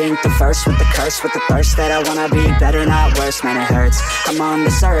 I ain't the first with the curse, with the thirst that I wanna be better, not worse, man it hurts. I'm on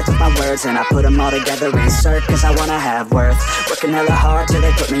this earth with my words and I put them all together, insert, cause I wanna have worth. Working hella hard till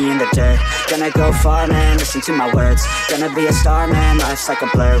they put me in the dirt. Gonna go far, man, listen to my words. Gonna be a star, man, life's like a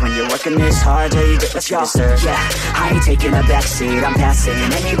blur. When you're working this hard till you get what you deserve. Yeah, I ain't taking a backseat, I'm passing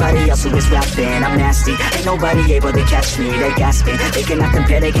anybody else who is rapping. I'm nasty, ain't nobody able to catch me. They gasping, they cannot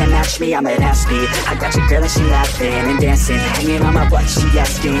compare, they can't match me. I'm at half speed, I got your girl and she laughing and dancing, hanging on my butt, she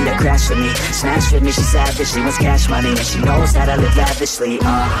asking to crash with me, smash with me. She's savage, she wants cash money and she knows that I live lavishly.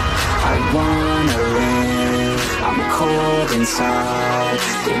 I wanna live, I'm cold inside.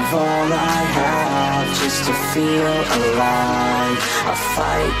 Give all I have just to feel alive. I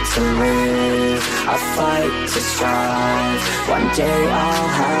fight to live, I fight to strive. One day I'll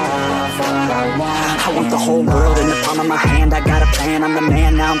have what I want. I want the whole world in the palm of my hand. I got a plan, I'm the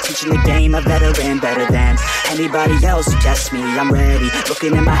man. Now I'm teaching the game, a veteran, better than anybody else who tests me. I'm ready,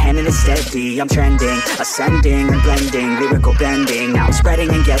 looking in my hand and it's steady. I'm trending, ascending and blending, lyrical bending. Now I'm spreading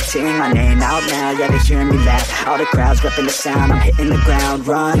and getting my name out now. Yeah, they hearing me laugh, all the crowds repping the sound. I'm hitting the ground,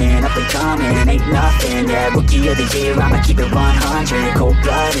 running, up and coming, ain't nothing. Yeah, rookie of the year, I'ma keep it 100.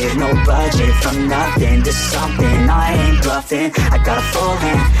 Cold-blooded, no budget, from nothing to something. I ain't bluffing, I got a full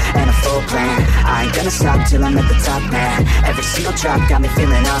hand and a full plan. I ain't gonna stop till I'm at the top, man. Every single drop got me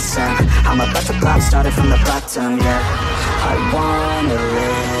feeling awesome. I'm about to pop, started from the bottom, yeah. I wanna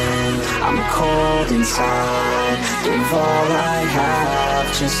live, I'm cold inside. Give all I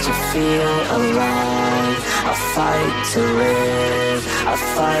have just to feel alive. I fight to live, I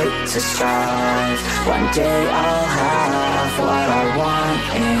fight to strive. One day I'll have what I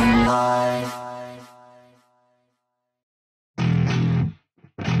want in life.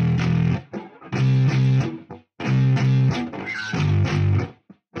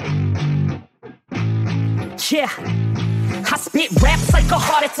 Yeah, I spit raps like a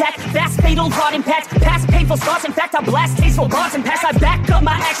heart attack. Fast, fatal, hard impact. Past painful scars, in fact I blast tasteful bars and pass. I back up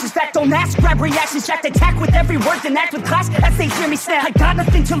my actions, fact don't ask, grab reactions, jacked attack with every word, then act with class as they hear me snap. I got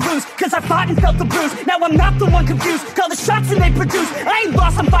nothing to lose, cause I fought and felt the bruise. Now I'm not the one confused, call the shots and they produce. I ain't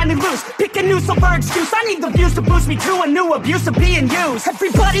lost, I'm finally loose, pick a new silver excuse. I need the views to boost me to a new abuse of being used.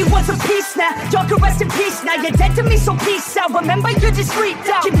 Everybody wants a piece now, y'all can rest in peace now. You're dead to me, so peace out, remember you're just freaked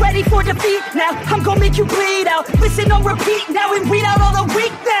out. Get ready for defeat now, I'm gonna make you bleed out. Listen on repeat now and weed out all the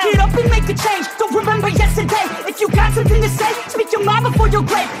weak now. Get up and make a change, don't remember yesterday. If you got something to say, speak your mind before your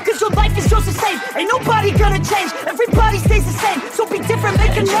grave. Cause your life is yours to save, ain't nobody gonna change. Everybody stays the same, so be different,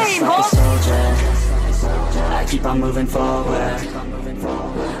 make a name, like a soldier, I keep on moving forward,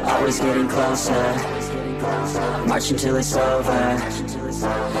 always getting closer, marching till it's over.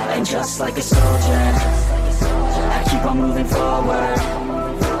 And just like a soldier, I keep on moving forward,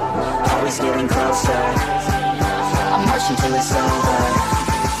 always getting closer. I'm marching till it's over.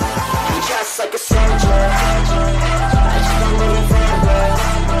 And just like a soldier, I keep on moving forward.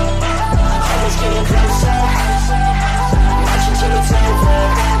 Always getting closer. I'm marching till it's over.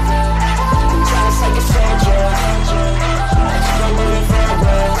 And just like a soldier, I keep on moving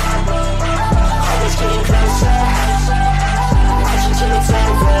forward. Always getting closer. I'm marching till it's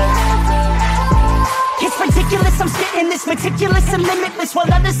over. It's ridiculous, I'm spitting this meticulous and limitless,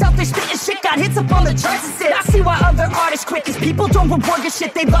 while others out there spitting shit got hits up on the charts and shit. I see why other artists quit, cause people don't reward your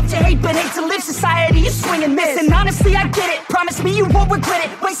shit. They love to hate but hate to live. Society is swing and miss, and honestly I get it. Promise me you won't regret it.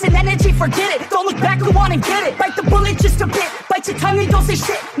 Wasting energy, forget it. Don't look back, go on and get it. Bite the bullet just a bit. Bite your tongue and don't say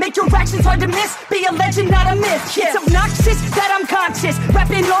shit. Make your actions hard to miss. Be a legend, not a myth. It's obnoxious that I'm conscious.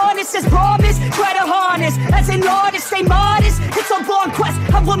 Rapping honest as promise. Try to harness as an artist, stay modest. It's a long quest,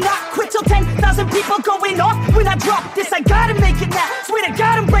 I will not quit till 10,000 people going off when I drop this. I gotta make it now. Swear to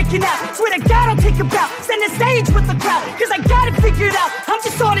God I'm breaking out. Swear to God I'll take a bow. Stand the stage with the crowd, cause I got it figured out. I'm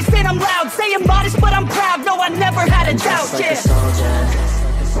just honest and I'm loud. Saying modest but I'm proud. No, I never had a doubt. Just like a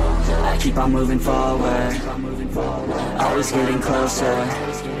soldier, I keep on moving forward. Always getting closer.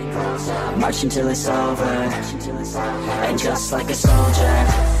 I'm marching till it's over. And just like a soldier,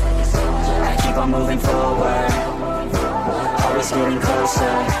 I keep on moving forward. Always getting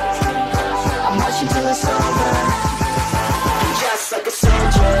closer. I'm marching till it's over. And just like a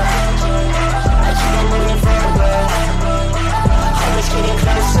soldier, I keep on moving forward. Always getting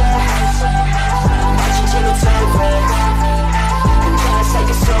closer. I'm marching till it's over. And just like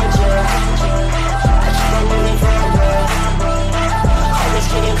a soldier, I keep on moving forward. Always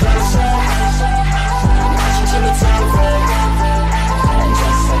getting closer. I'm marching till it's over. And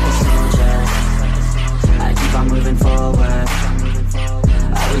just like a soldier, I keep on moving forward.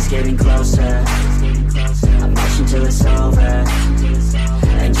 Always getting closer. I'm marching till it's over.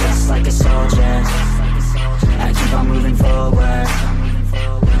 And just like a soldier, I keep on moving forward.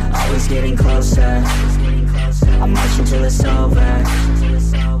 Always getting closer. I'm marching till it's over.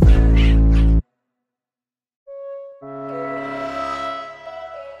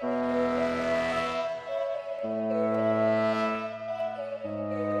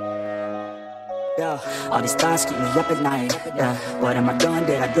 All these thoughts keep me up at night, yeah. What am I doing?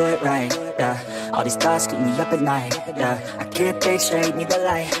 Did I do it right? Yeah. All these thoughts keep me up at night, yeah. I can't think straight, need the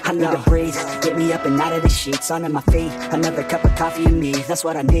light. I need to breathe, get me up and out of the sheets. Under my feet, another cup of coffee and me. That's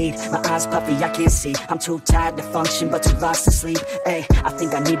what I need, my eyes puffy, I can't see. I'm too tired to function, but too lost to sleep. Ay, I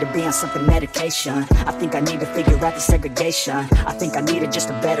think I need to be on something medication. I think I need to figure out the segregation. I think I needed just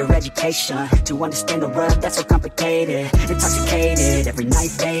a better education to understand the world that's so complicated. Intoxicated, every night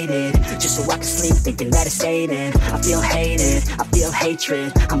faded, just so I can sleep thinking that it's Satan. I feel hated, I feel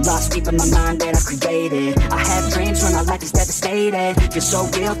hatred. I'm lost deep in my mind that I've created. I have dreams when my life is devastated. Feel so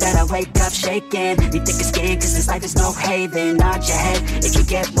real that I wake up shaking. Need thicker skin cause this life is no haven. Nod your head if you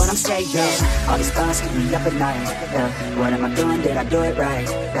get what I'm saying. All these thoughts keep me up at night, yeah. What am I doing? Did I do it right?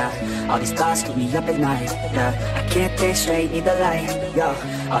 Yeah. All these thoughts keep me up at night, yeah. I can't think straight, need the light, yo.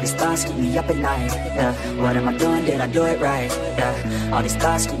 All these thoughts keep me up at night, yeah. What am I doing? Did I do it right? Yeah. All these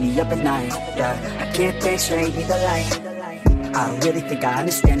thoughts keep me up at night, yeah. I can't think straight, need the light. I don't really think I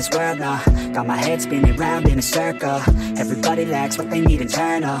understand this world now. Got my head spinning round in a circle. Everybody lacks what they need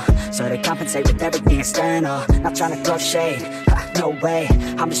internal, so they compensate with everything external. Not trying to throw shade, no way.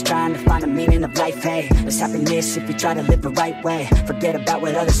 I'm just trying to find the meaning of life, hey. There's happiness if you try to live the right way. Forget about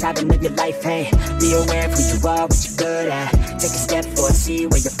what others have and live your life, hey. Be aware of who you are, what you're good at. Take a step forward, see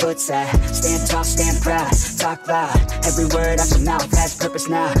where your foot's at. Stand tall, stand proud, talk loud. Every word out your mouth has purpose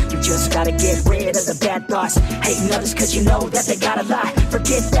now. You just gotta get rid of the bad thoughts. Hating others cause you know that they gotta lie.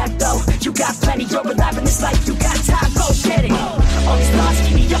 Forget that though, you got plenty, you're alive in this life. You got time, go get it. All these thoughts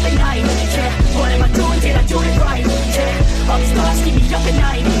keep me up at night, yeah. What am I doing, did I do it right, yeah. All these thoughts keep me up at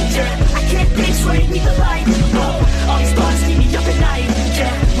night, yeah. I can't think straight, need the light, oh. All these thoughts keep me up at night,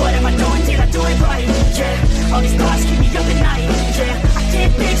 yeah. What am I doing, did I do it right, yeah. All these thoughts keep me up at night, yeah. I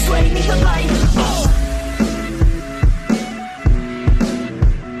can't think straight, need the light, oh.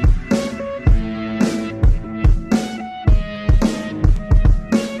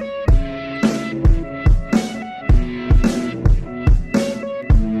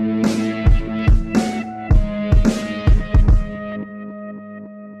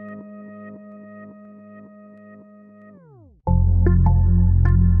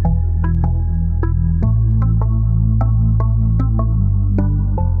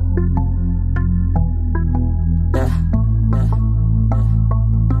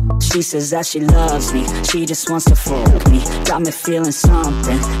 She says that she loves me, she just wants to fuck me. Got me feeling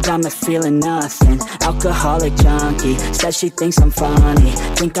something, got me feeling nothing. Alcoholic junkie, says she thinks I'm funny.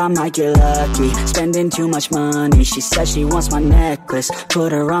 Think I might get lucky, spending too much money. She says she wants my necklace,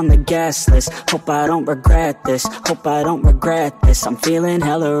 put her on the guest list. Hope I don't regret this, hope I don't regret this. I'm feeling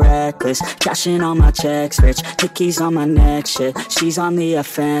hella reckless, cashing all my checks rich. Hickeys on my neck, shit, she's on the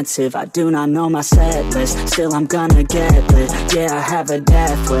offensive. I do not know my set list, still I'm gonna get lit. Yeah, I have a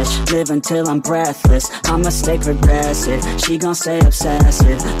death wish, live until I'm breathless. I'ma stay progressive, she gon' stay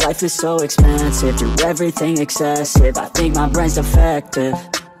obsessive. Life is so expensive, do everything excessive. I think my brain's defective,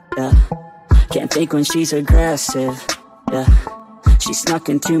 yeah. Can't think when she's aggressive, yeah. She snuck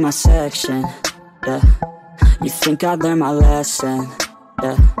into my section, yeah. You think I'd learn my lesson,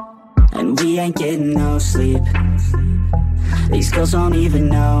 yeah. And we ain't getting no sleep. These girls don't even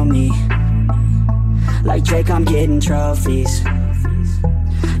know me. Like Drake, I'm getting trophies.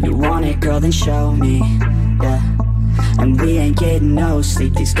 You want it, girl, then show me, yeah. And we ain't getting no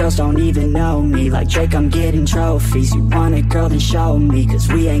sleep. These girls don't even know me. Like Drake, I'm getting trophies. You want it, girl, then show me. Cause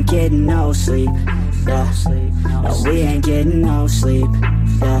we ain't getting no sleep, yeah. No, we ain't getting no sleep,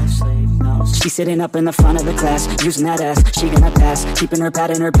 yeah. She's sitting up in the front of the class, using that ass, she gonna pass. Keeping her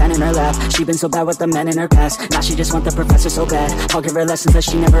pad and her pen in her lap. She been so bad with the men in her past. Now she just want the professor so bad. I'll give her lessons that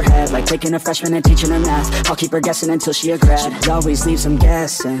she never had, like taking a freshman and teaching her math. I'll keep her guessing until she a grad. She always leaves them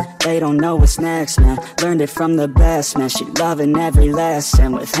guessing, they don't know what's next, man. Learned it from the best, man. She loving every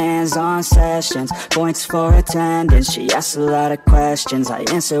lesson, with hands-on sessions, points for attendance. She asks a lot of questions, I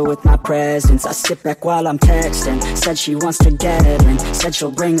answer with my presence. I sit back while I'm texting, said she wants to get it in, said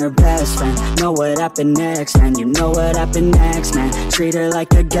she'll bring her best friend. Know what happened next, man, you know what happened next, man. Treat her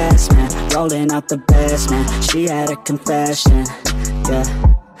like a guest, man, rolling out the best, man. She had a confession, yeah.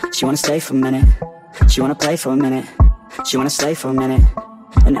 She wanna stay for a minute, she wanna play for a minute, she wanna stay for a minute.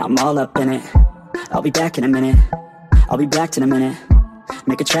 And now I'm all up in it, I'll be back in a minute, I'll be back in a minute,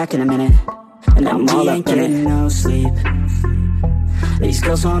 make a track in a minute. And now I'm all up in it. No sleep, these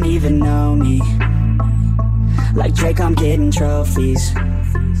girls don't even know me. Like Drake, I'm getting trophies.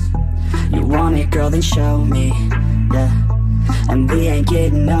 You want it, girl, then show me, yeah. And we ain't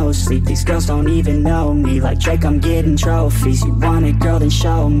getting no sleep. These girls don't even know me. Like Drake, I'm getting trophies. You want it, girl, then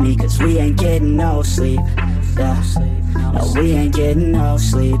show me. Cause we ain't getting no sleep, yeah. No, we ain't getting no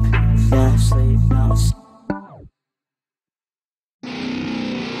sleep, yeah.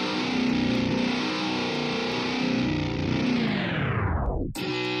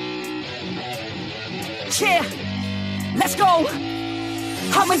 Yeah, let's go.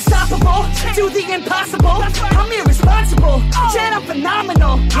 I'm unstoppable, do the impossible. I'm irresponsible, yet I'm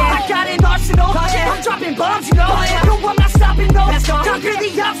phenomenal. I got an arsenal, I'm dropping bombs, you know. No, I'm not stopping, no, conquer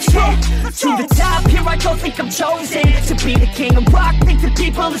the obstacle. To the top, here I go, think I'm chosen to be the king of rock, think the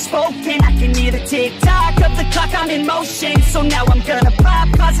people have spoken. I can hear the tick-tock of the clock, I'm in motion. So now I'm gonna pop,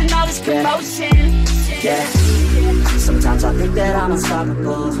 causing all this commotion. Yeah, sometimes I think that I'm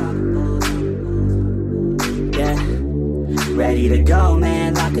unstoppable. Yeah, ready to go,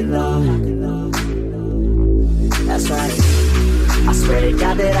 man, lock it low. That's right, I swear to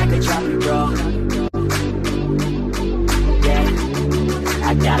God that I could drop it, bro. Yeah,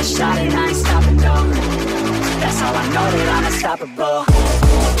 I got a shot and I ain't stopping, no. That's how I know that I'm unstoppable.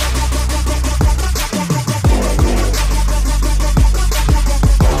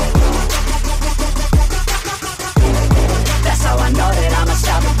 That's how I know that I'm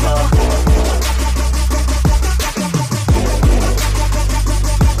unstoppable.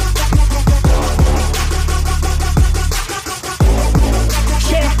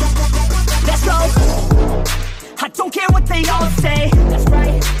 They all say, that's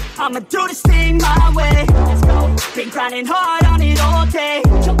right, I'ma do this thing my way. Let's go. Been grinding hard on it all day.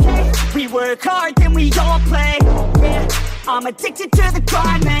 Okay. We work hard, then we all play. Yeah, I'm addicted to the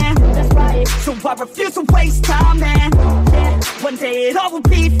grind, man. That's right. So I refuse to waste time, man. Yeah, one day it all will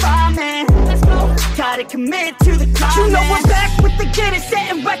be fine, man. Let's go. Gotta commit to the climb. You know we're back with the Guinness,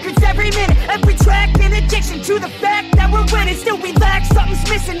 setting records every minute, every track. In addiction to the fact that we're winning, still we lack something's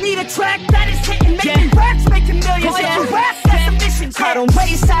missing. Need a track that is hitting, making racks, making millions. That's a mission. I don't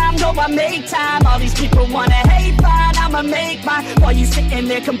waste time, no, I make time. All these people wanna hate, fine, I'ma make mine. While you sitting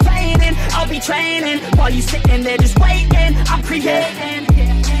there complaining, I'll be training. While you sitting there just waiting, I'm creating.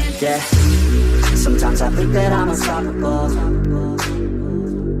 Yeah, sometimes I think that I'm unstoppable.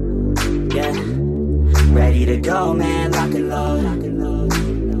 Yeah, ready to go, man, lock it low.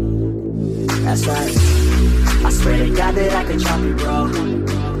 That's right, I swear to God that I could drop it, bro.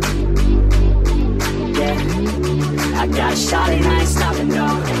 Yeah, I got a shot and I ain't stopping,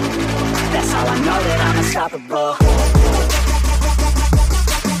 no. That's how I know that I'm unstoppable.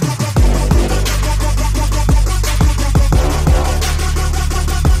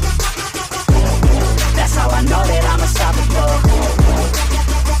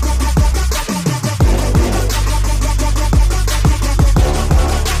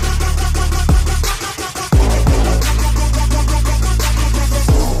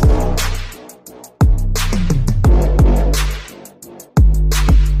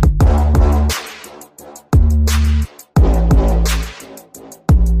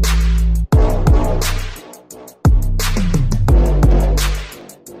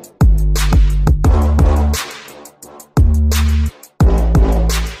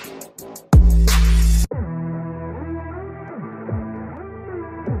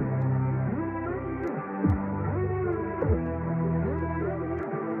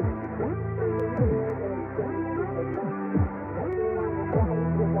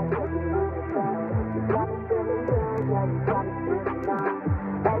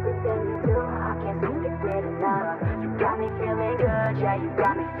 yeah, you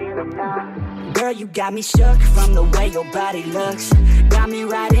got me feeling numb. Girl, you got me shook from the way your body looks. Got me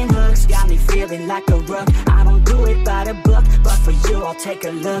riding hooks, got me feeling like a rook. I don't do it by the book, but for you I'll take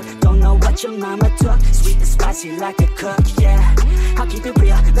a look. Don't know what your mama took, sweet and spicy like a cook, yeah. I'll keep it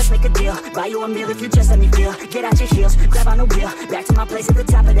real, let's make a deal. Buy you a meal if you just let me feel. Get out your heels, grab on the wheel. Back to my place at the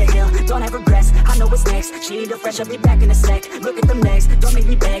top of the hill. Don't have regrets, I know what's next. She need a fresh, I'll be back in a sec. Look at them legs, don't make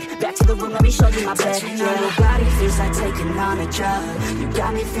me beg. Back to the room, let me show you my bed. Touching on your body feels like taking on a drug. You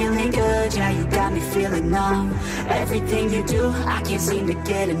got me feeling good, yeah, you got me feeling numb. Everything you do, I can't seem to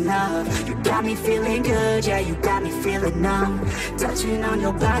get enough. You got me feeling good, yeah, you got me feeling numb. Touching on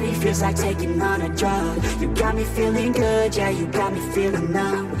your body feels like taking on a drug. You got me feeling good, yeah, you got me feeling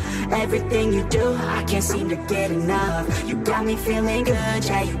numb. Everything you do, I can't seem to get enough. You got me feeling good,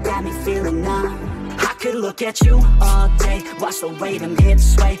 yeah, you got me feeling numb. I could look at you all day, watch the way them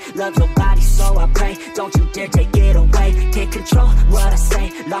hips sway. Love your body so I pray, don't you dare take it away. Can't control what I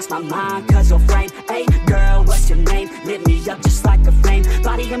say, lost my mind cause your frame. Hey girl, what's your name? Lit me up just like a flame.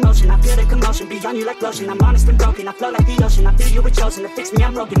 Body in motion, I feel the commotion, beyond you like lotion. I'm honest and broken, I flow like the ocean. I feel you were chosen to fix me,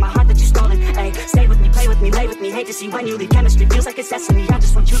 I'm broken. My heart that you stolen, hey. Stay with me, play with me, lay with me. Hate to see when you leave, chemistry feels like it's sesame. I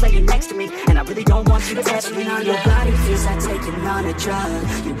just want you laying next to me, and I really don't want you to test me. On your body feels like taking on a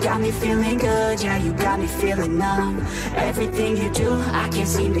drug. You got me feeling good, yeah, you got me feeling numb. Everything you do, I can't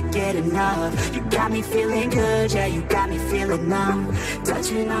seem to get enough. You got me feeling good, yeah, you got me feeling numb.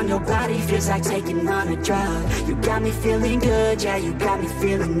 Touching on your body feels like taking on a drug. You got me feeling good, yeah, you got me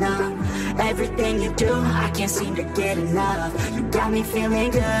feeling numb. Everything you do, I can't seem to get enough. You got me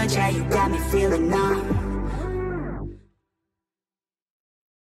feeling good, yeah, you got me feeling numb.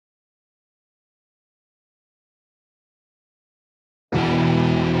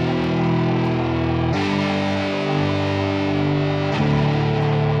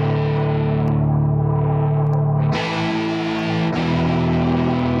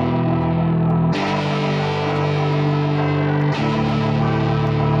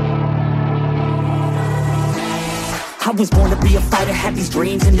 I was born to be a fighter, had these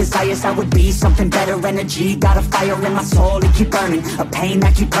dreams and desires. I would be something better, energy, got a fire in my soul to keep burning. A pain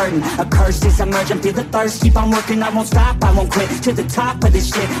that keep hurting, a curse is emerging. Feel the thirst, keep on working, I won't stop, I won't quit. To the top of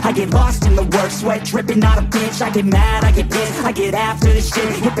this shit, I get lost in the work. Sweat dripping out a bitch, I get mad, I get pissed. I get after this shit,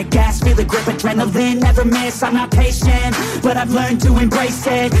 hit the gas, feel the grip. Adrenaline, never miss, I'm not patient, but I've learned to embrace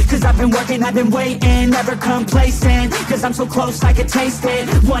it. Cause I've been working, I've been waiting, never complacent. Cause I'm so close, I can taste it.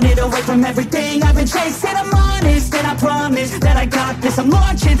 Wanted away from everything I've been chasing. I'm honest, and I promise that I got this. I'm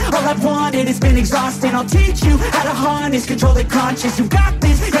launching, all I've wanted has been exhausting. I'll teach you how to harness, control the conscious. You got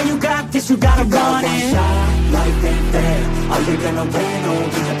this, yeah you got this, you gotta want it. Life ain't fair, are you gonna win or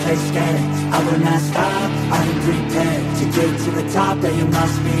will you play scared? I will not stop, I am prepared to get to the top, that you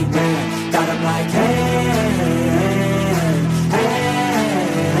must be there. Got 'em like hey,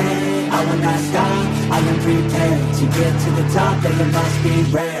 hey, I will not stop, I am prepared to get to the top, that you must be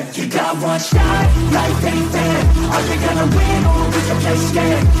rare. You got one shot, life ain't fair, are you gonna win or will you play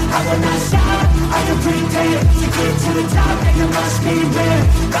scared? I will not stop, I am prepared to get to the top, that you must be rare.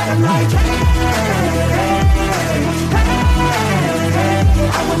 Got 'em like hey,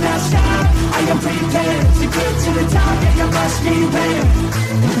 I will not stop, I am prepared to get to the top, and you must be rare.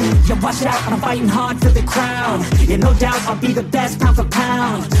 Yeah, watch out, I'm fighting hard for the crown. Yeah, no doubt I'll be the best pound for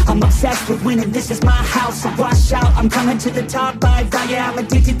pound. I'm obsessed with winning, this is my house. So watch out, I'm coming to the top by vow. Yeah, I'm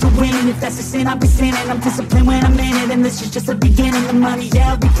addicted to winning, if that's a sin I'll be sinning. I'm disciplined when I'm in it, and this is just the beginning. The money, yeah,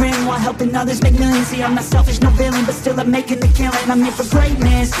 I'll be printing while helping others make millions. See, I'm not selfish, no villain, but still I'm making the killing. I'm here for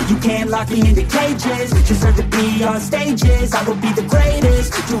greatness, you can't lock me into cages. Deserve to be on stages, I will be the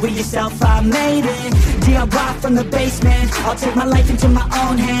greatest. Do it yourself, I made it. DIY from the basement, I'll take my life into my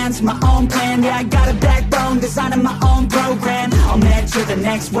own hands. My own plan, yeah, I got a backbone, designing my own program. I'll mentor the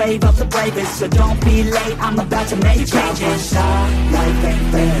next wave of the bravest, so don't be late, I'm about to make changes. Life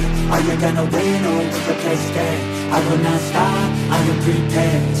ain't fair, are you gonna win or will you play scared? I will not stop, I am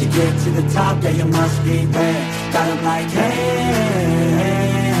prepared to get to the top, yeah you must be there. Got 'em like hey,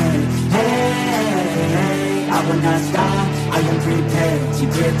 hey, I will not stop, I am prepared to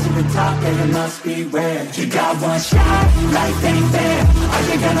get to the top, yeah you must be rare. You got one shot, life ain't fair, are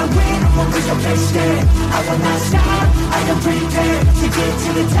you gonna win or will you play scared? I will not stop, I am prepared to get to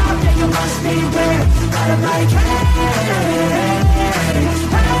the top, yeah you must be rare. Got 'em like hey,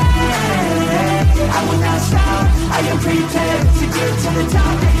 I will not stop, I am prepared to get to the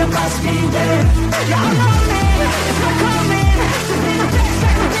top, and you must be there. Yeah, I'm rolling, it's not coming, to be the best,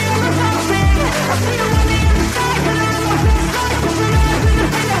 I can be on the mountain. I see you running in the sky, and I'm a best life, pushing on to the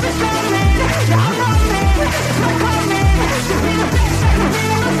thing that is coming. Yeah, I'm rolling, it's not coming, to be the best, I can be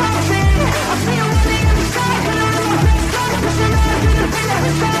on the mountain. I see you running in the sky, and I'm a best life, pushing on to the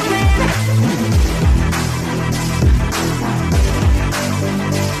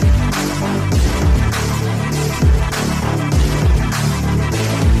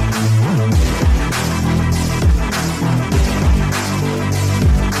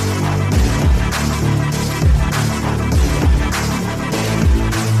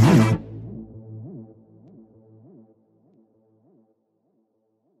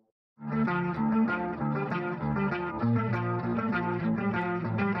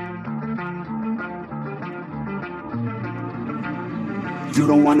You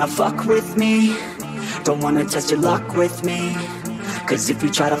don't wanna fuck with me, don't wanna test your luck with me, cause if you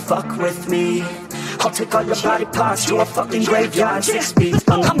try to fuck with me, I'll take all your body parts to a fucking graveyard 6 feet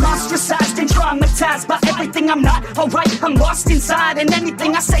under. I'm ostracized and traumatized by everything I'm not alright, I'm lost inside, and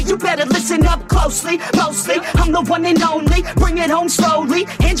anything I say you better listen up closely. Mostly, I'm the one and only, bring it home slowly,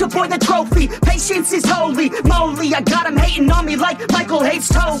 hand your boy the trophy, patience is holy moly. I got him hating on me like Michael hates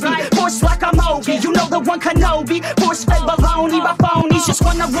Toby, forced like I'm Obi, you know the one Kenobi, force-fed baloney by phonies, just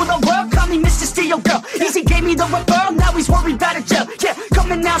wanna rule the world, call me Mr. Steel Girl, easy gave me the referral, now he's worried about a jail, yeah,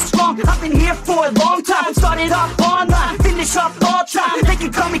 coming out strong, I've been here for a long time, started off online, finish off all time, they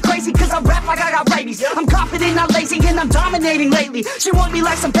can call me crazy cause I rap like I got rabies, I'm confident, not lazy, and I'm dominating lately, she want me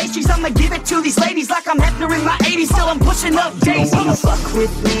like some pastries, I'ma give it to these ladies like I'm Hefner in my 80s, still I'm pushing up daisies. You don't wanna fuck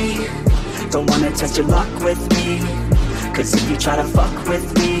with me, don't wanna test your luck with me, cause if you try to fuck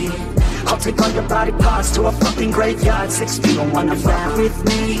with me, I'll take all your body parts to a fucking graveyard 6 feet. You don't wanna fuck with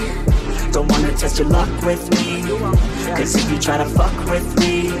me, don't wanna test your luck with me, cause if you try to fuck with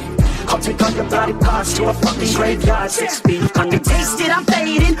me, I'll take all your body parts to a fucking graveyard 6 feet I can taste it, I'm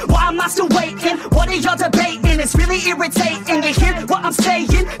fading, why am I still waiting? What are y'all debating? It's really irritating. You hear what I'm saying?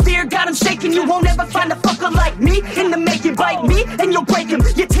 Fear got him shaking. You won't ever find a fucker like me in the making. Bite me and you'll break him.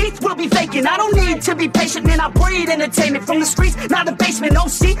 Your teeth will be vacant. I don't need to be patient, man, I breed entertainment. From the streets, not the basement. Oh,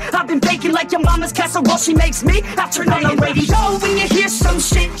 see, I've been baking like your mama's casserole. She makes me, I turn on the radio when you hear some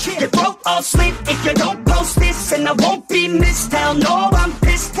shit. Your throat all slit if you don't post this, and I won't be missed. Hell no, I'm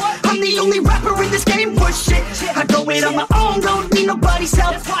pissed. I'm the only rapper in this game for shit. I go it on my own, don't need nobody's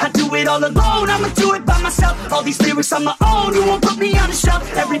help. I do it all alone, I'ma do it by myself. All these lyrics on my own, you won't put me on the shelf.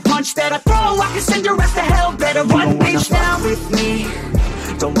 Every punch that I throw, I can send your ass to hell. Better run, bitch, down with me.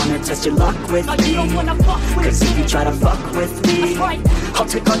 Don't wanna test your luck with me, cause if you try to fuck with me, I'll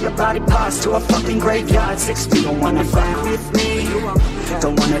take all your body parts to a fucking graveyard 6 feet. Don't wanna fuck with me,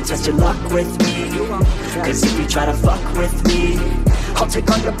 don't wanna test your luck with me, cause if you try to fuck with me, I'll take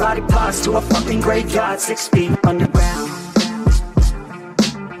all your body parts to a fucking graveyard 6 feet underground.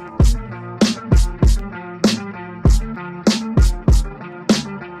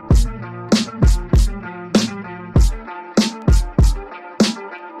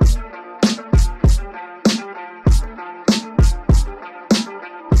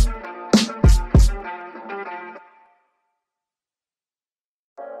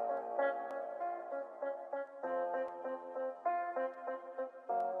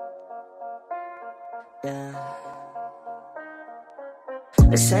 Yeah.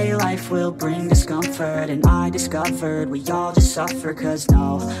 They say life will bring discomfort, and I discovered we all just suffer cause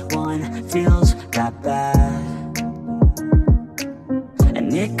no one feels that bad.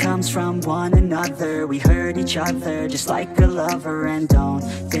 And it comes from one another, we hurt each other just like a lover, and don't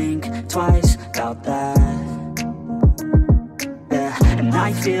think twice about that. Yeah. And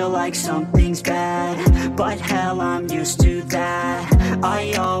I feel like something's bad, but hell, I'm used to that.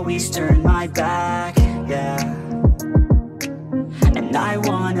 I always turn my back, yeah. And I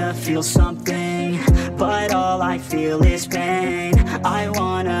wanna feel something, but all I feel is pain. I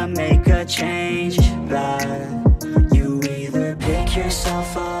wanna make a change, but you either pick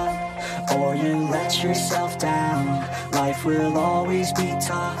yourself up or you let yourself down. Life will always be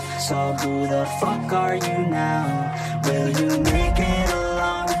tough, so who the fuck are you now? Will you make it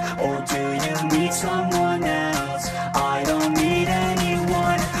alone, or do you need someone else? I don't need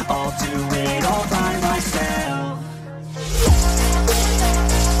anyone, I'll do it all by myself.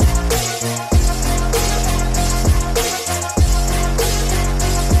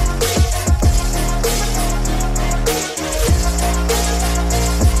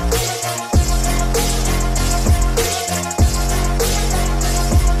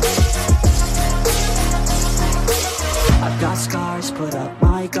 Got scars, put up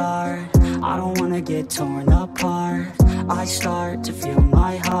my guard. I don't wanna get torn apart. I start to feel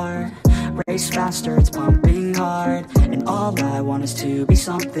my heart race faster, it's pumping hard. And all I want is to be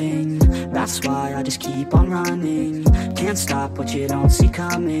something. That's why I just keep on running. Can't stop what you don't see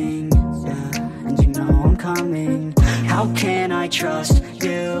coming. Yeah, and you know I'm coming. How can I trust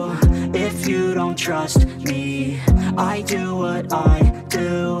you if you don't trust me? I do what I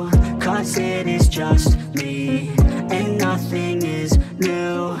do, cause it is just me. And nothing is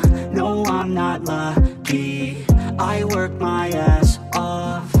new, no I'm not lucky. I work my ass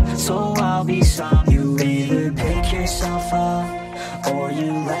off, so I'll be some. You either pick yourself up, or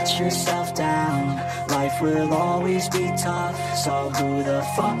you let yourself down. Life will always be tough, so who the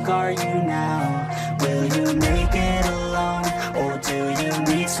fuck are you now? Will you make it alone, or do you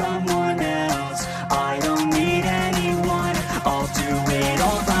need someone else? I don't need anyone, I'll do it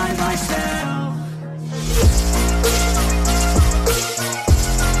all by myself.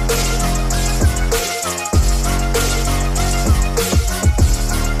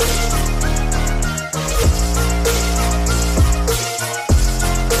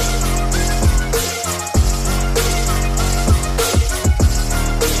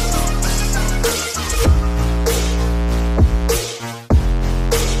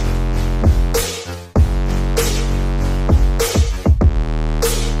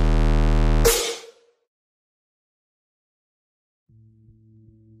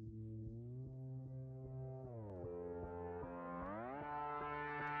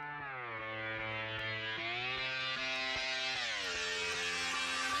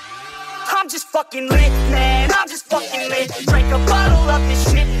 just fucking lit, man, I'm just fucking lit. Drink a bottle of this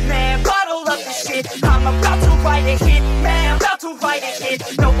shit, man, bottle of this shit. I'm about to write a hit, man, about to write a hit.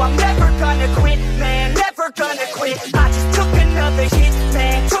 No, I'm never gonna quit, man, never gonna quit. I just took another hit,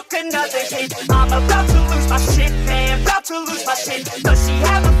 man, took another hit. I'm about to lose my shit, man, about to lose my shit. Does she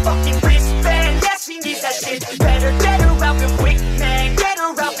have a fucking wristband? Yeah, she needs that shit. Better get her out real quick, man, get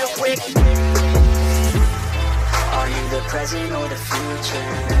her out real quick. Are you the present or the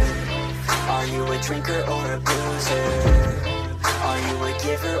future? Are you a drinker or a boozer? Are you a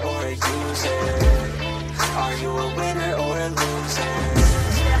giver or a user? Are you a winner or a loser?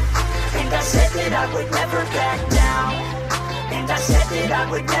 And I said that I would never back down. And I said that I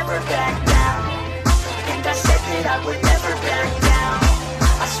would never back down. And I said that I would never back down.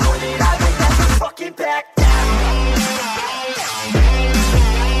 I swore that I would never fucking back down.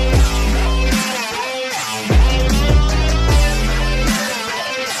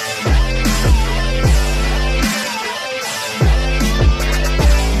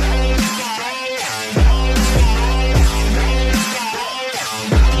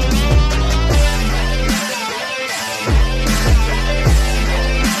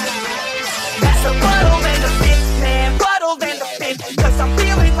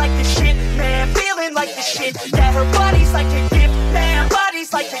 Yeah, her body's like a gift, man,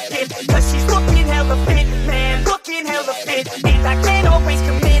 body's like a gift. Cause she's looking hella fit, man, looking hella fit. And I can't always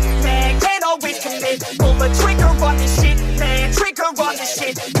commit, man, can't always commit. Pull the trigger on this shit, man, trigger on this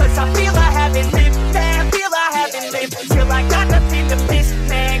shit. Cause I feel I haven't lived, man, feel I haven't lived. Till I got nothing to miss,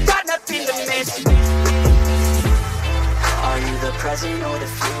 man, got nothing to miss. Are you the present or the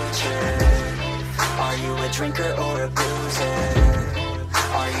future? Are you a drinker or a boozer?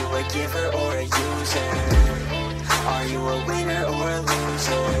 Are you a giver or a user? Are you a winner or a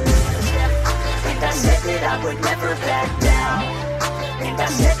loser? And I said that I would never back down. And I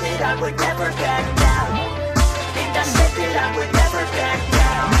said that I would never back down. And I said that I would never back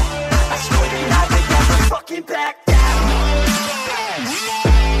down. I swore that I would never fucking back down.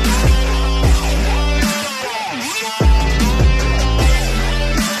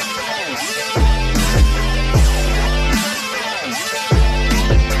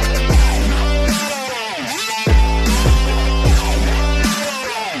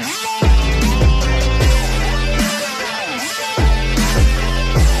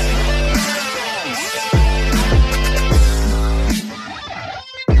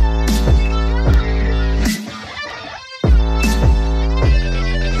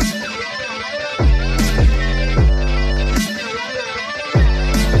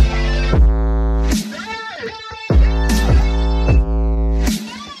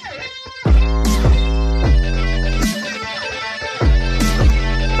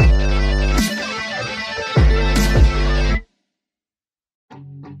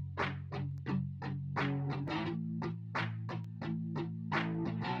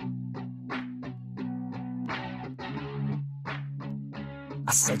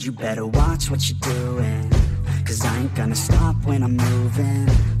 I said you better watch what you're doing, cause I ain't gonna stop when I'm moving.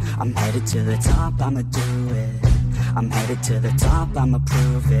 I'm headed to the top, I'ma do it. I'm headed to the top, I'ma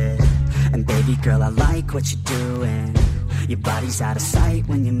prove it. And baby girl, I like what you're doing. Your body's out of sight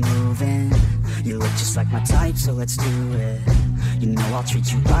when you're moving. You look just like my type, so let's do it. You know I'll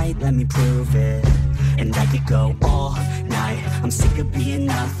treat you right, let me prove it. And I could go all night, I'm sick of being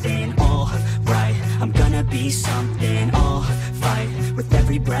nothing. All right, I'm gonna be something. All fight with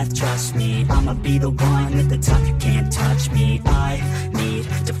every breath, trust me. I'ma be the one at the top, you can't touch me. I need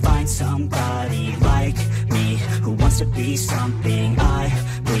to find somebody like me who wants to be something. I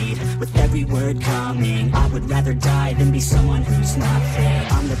bleed with every word coming. I would rather die than be someone who's nothing.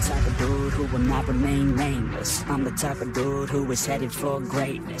 I'm the type of dude who will not remain nameless. I'm the type of dude who is headed for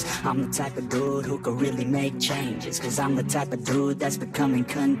greatness. I'm the type of dude who could really make changes. Cause I'm the type of dude that's becoming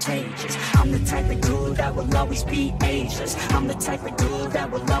contagious. I'm the type of dude that will always be ageless. I'm the type of dude that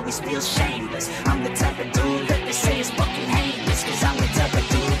will always feel shameless. I'm the type of dude that they say is fucking heinous. Cause I'm the type of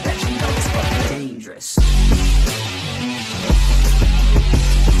dude that you know is fucking dangerous.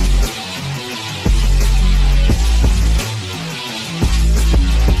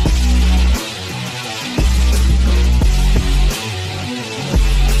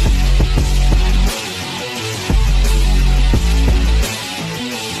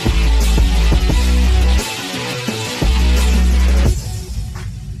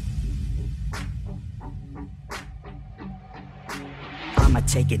 I'ma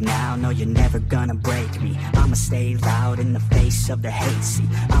take it now, no you're never gonna break me. I'ma stay loud in the face of the hate. See,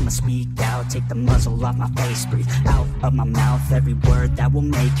 I'ma speak out, take the muzzle off my face. Breathe out of my mouth every word that will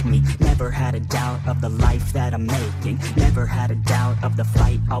make me. Never had a doubt of the life that I'm making. Never had a doubt of the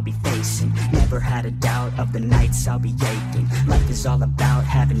fight I'll be facing. Never had a doubt of the nights I'll be aching. Life is all about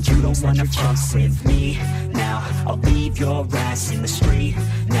having dreams that you're chasing. With me now, I'll leave your ass in the street.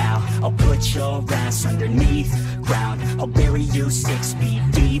 Now, I'll put your ass underneath ground. I'll bury you 6 feet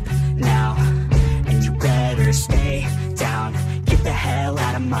deep now, and you better stay down. Get the hell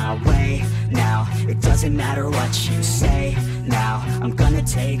out of my way now. It doesn't matter what you say now. I'm gonna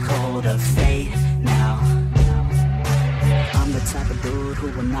take hold of fate now. I'm the type of dude who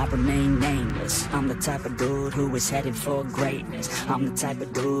will not remain nameless. I'm the type of dude who is headed for greatness. I'm the type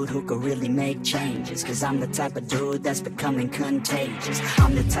of dude who could really make changes. Cause I'm the type of dude that's becoming contagious.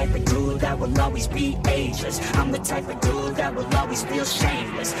 I'm the type of dude that will always be ageless. I'm the type of dude that will always feel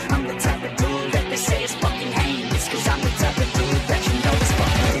shameless. I'm the type of dude that they say is fucking heinous. Cause I'm the type of dude that you know is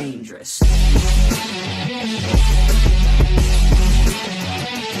fucking dangerous.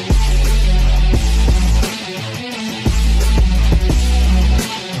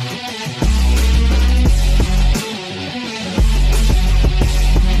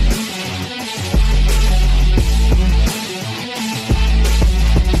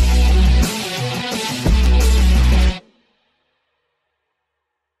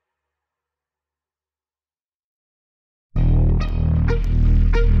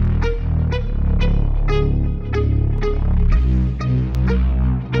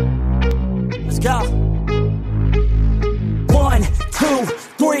 Go. 1, 2,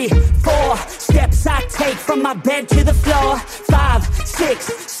 3, 4 steps I take from my bed to the floor. 5,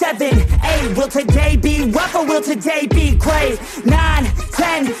 6, 7, 8. Will today be rough or will today be great? 9,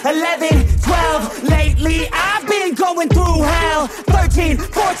 10, 11, 12. Lately I've been going through hell. 13,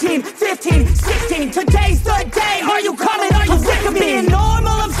 14, 15, 16. Today's the day. Are you coming? Are you sick of being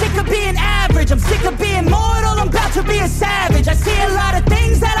normal? I'm sick of being average. I'm sick of being mortal. I'm about to be a savage. I see a lot of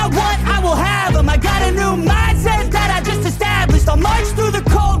things that I want, I will have them. I got a new mindset that I just established. I'll march through the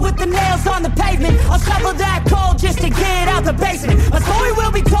cold with the nails on the pavement. I'll shovel that cold just to get out the basement. My story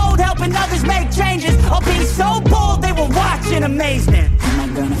will be told, helping others make changes. I'll be so bold, they will watch in amazement. Am I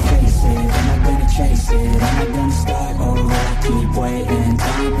gonna face it? Am I gonna chase it? Am I gonna start or will I keep waiting?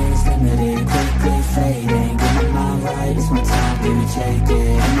 Time is limited, quickly fading. Get my mind right, it's my time to take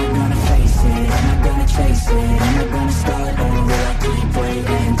it. Am I gonna face it? Am I gonna chase it? Am I gonna start or will I keep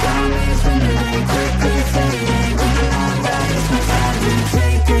waiting? Time is limited, quickly fading. Get my mind right, it's my time to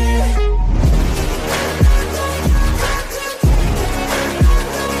take it.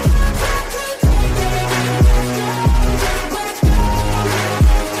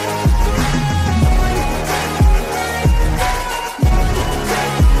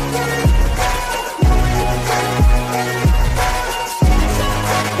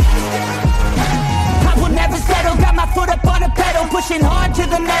 Pushing hard to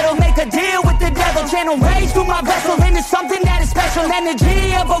the metal, make a deal with the devil. Channel rage through my vessel into something that is special.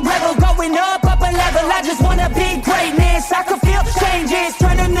 Energy of a rebel, going up a level. I just wanna be greatness, I can feel changes.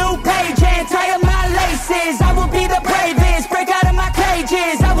 Turn a new page and tie up my laces. I will be the bravest, break out of my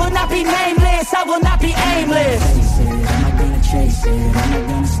cages. I will not be nameless, I will not be aimless. Am I gonna chase it? Am I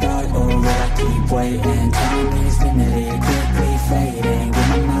gonna start or will I keep waiting? Time is